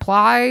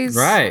supplies,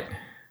 right?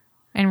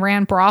 And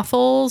ran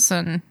brothels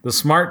and the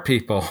smart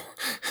people.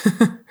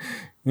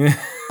 Yeah.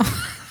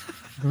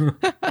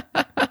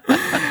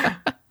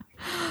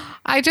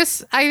 I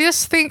just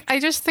think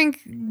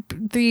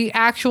the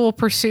actual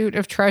pursuit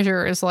of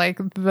treasure is like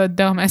the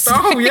dumbest.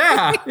 Oh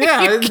yeah.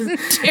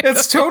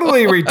 It's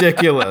totally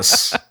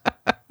ridiculous.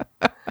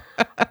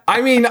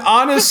 I mean,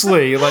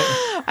 honestly,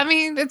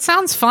 it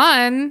sounds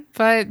fun,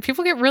 but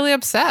people get really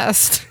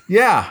obsessed.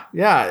 Yeah.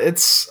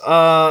 It's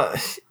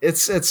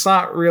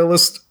not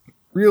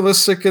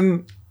realistic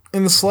in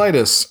the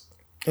slightest.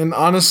 And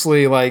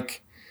honestly,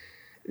 like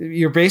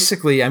you're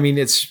basically,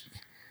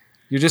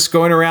 you're just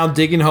going around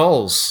digging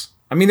holes.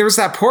 I mean, there was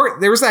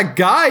that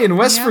guy in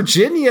West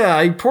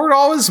Virginia. He poured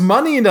all his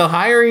money into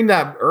hiring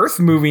that earth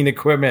moving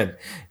equipment.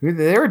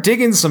 They were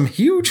digging some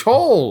huge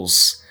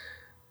holes.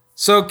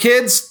 So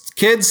kids,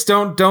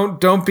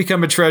 don't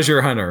become a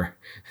treasure hunter.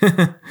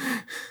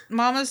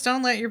 Mamas,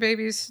 don't let your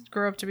babies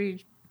grow up to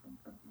be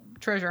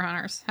treasure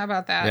hunters. How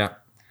about that?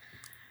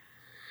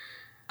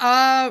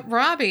 Yeah.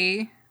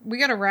 Robbie, we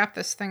got to wrap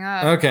this thing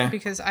up. Okay.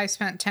 Because I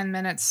spent 10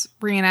 minutes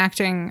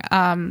reenacting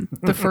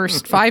the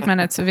first 5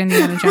 minutes of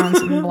Indiana Jones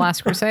and the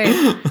Last Crusade.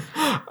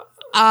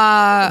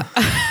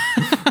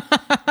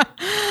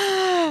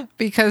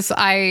 Because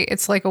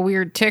it's like a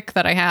weird tick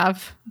that I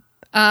have.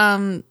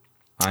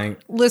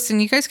 Listen,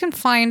 you guys can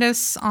find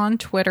us on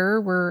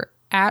Twitter. We're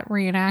at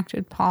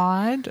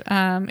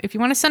ReenactedPod. If you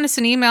want to send us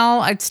an email,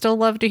 I'd still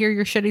love to hear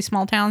your shitty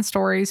small town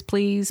stories.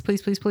 Please.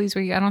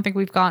 I don't think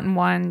we've gotten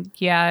one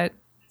yet.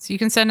 So you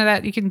can send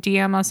that. You can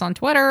DM us on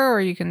Twitter, or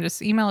you can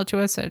just email it to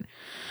us at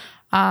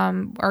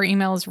our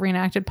email is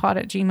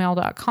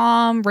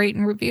reenactedpod@gmail.com. Rate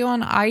and review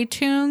on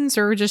iTunes,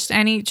 or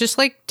just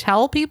like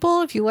tell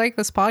people if you like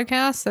this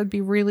podcast. That'd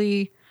be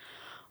really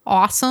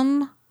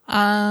awesome.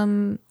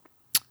 And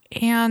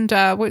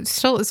what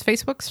still is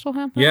Facebook still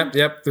happening?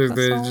 Yep.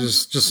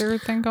 Just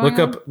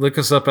look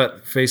us up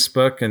at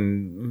Facebook,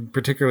 and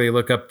particularly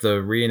look up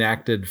the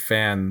Reenacted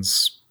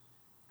Fans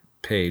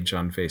page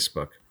on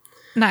Facebook.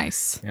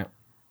 Nice. Yep.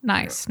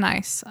 Nice.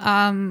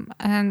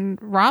 And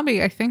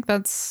Robbie, I think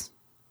this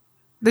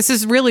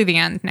is really the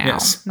end now,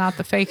 not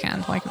the fake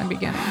end like in the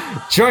beginning.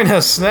 Join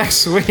us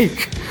next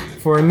week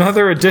for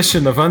another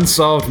edition of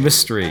Unsolved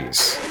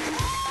Mysteries.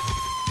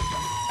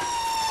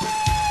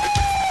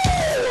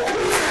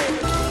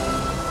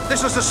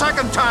 This is the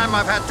second time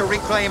I've had to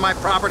reclaim my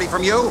property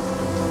from you.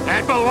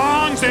 That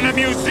belongs in a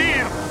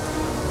museum.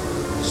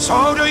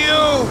 So do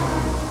you.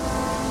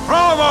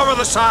 Throw him over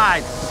the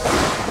side.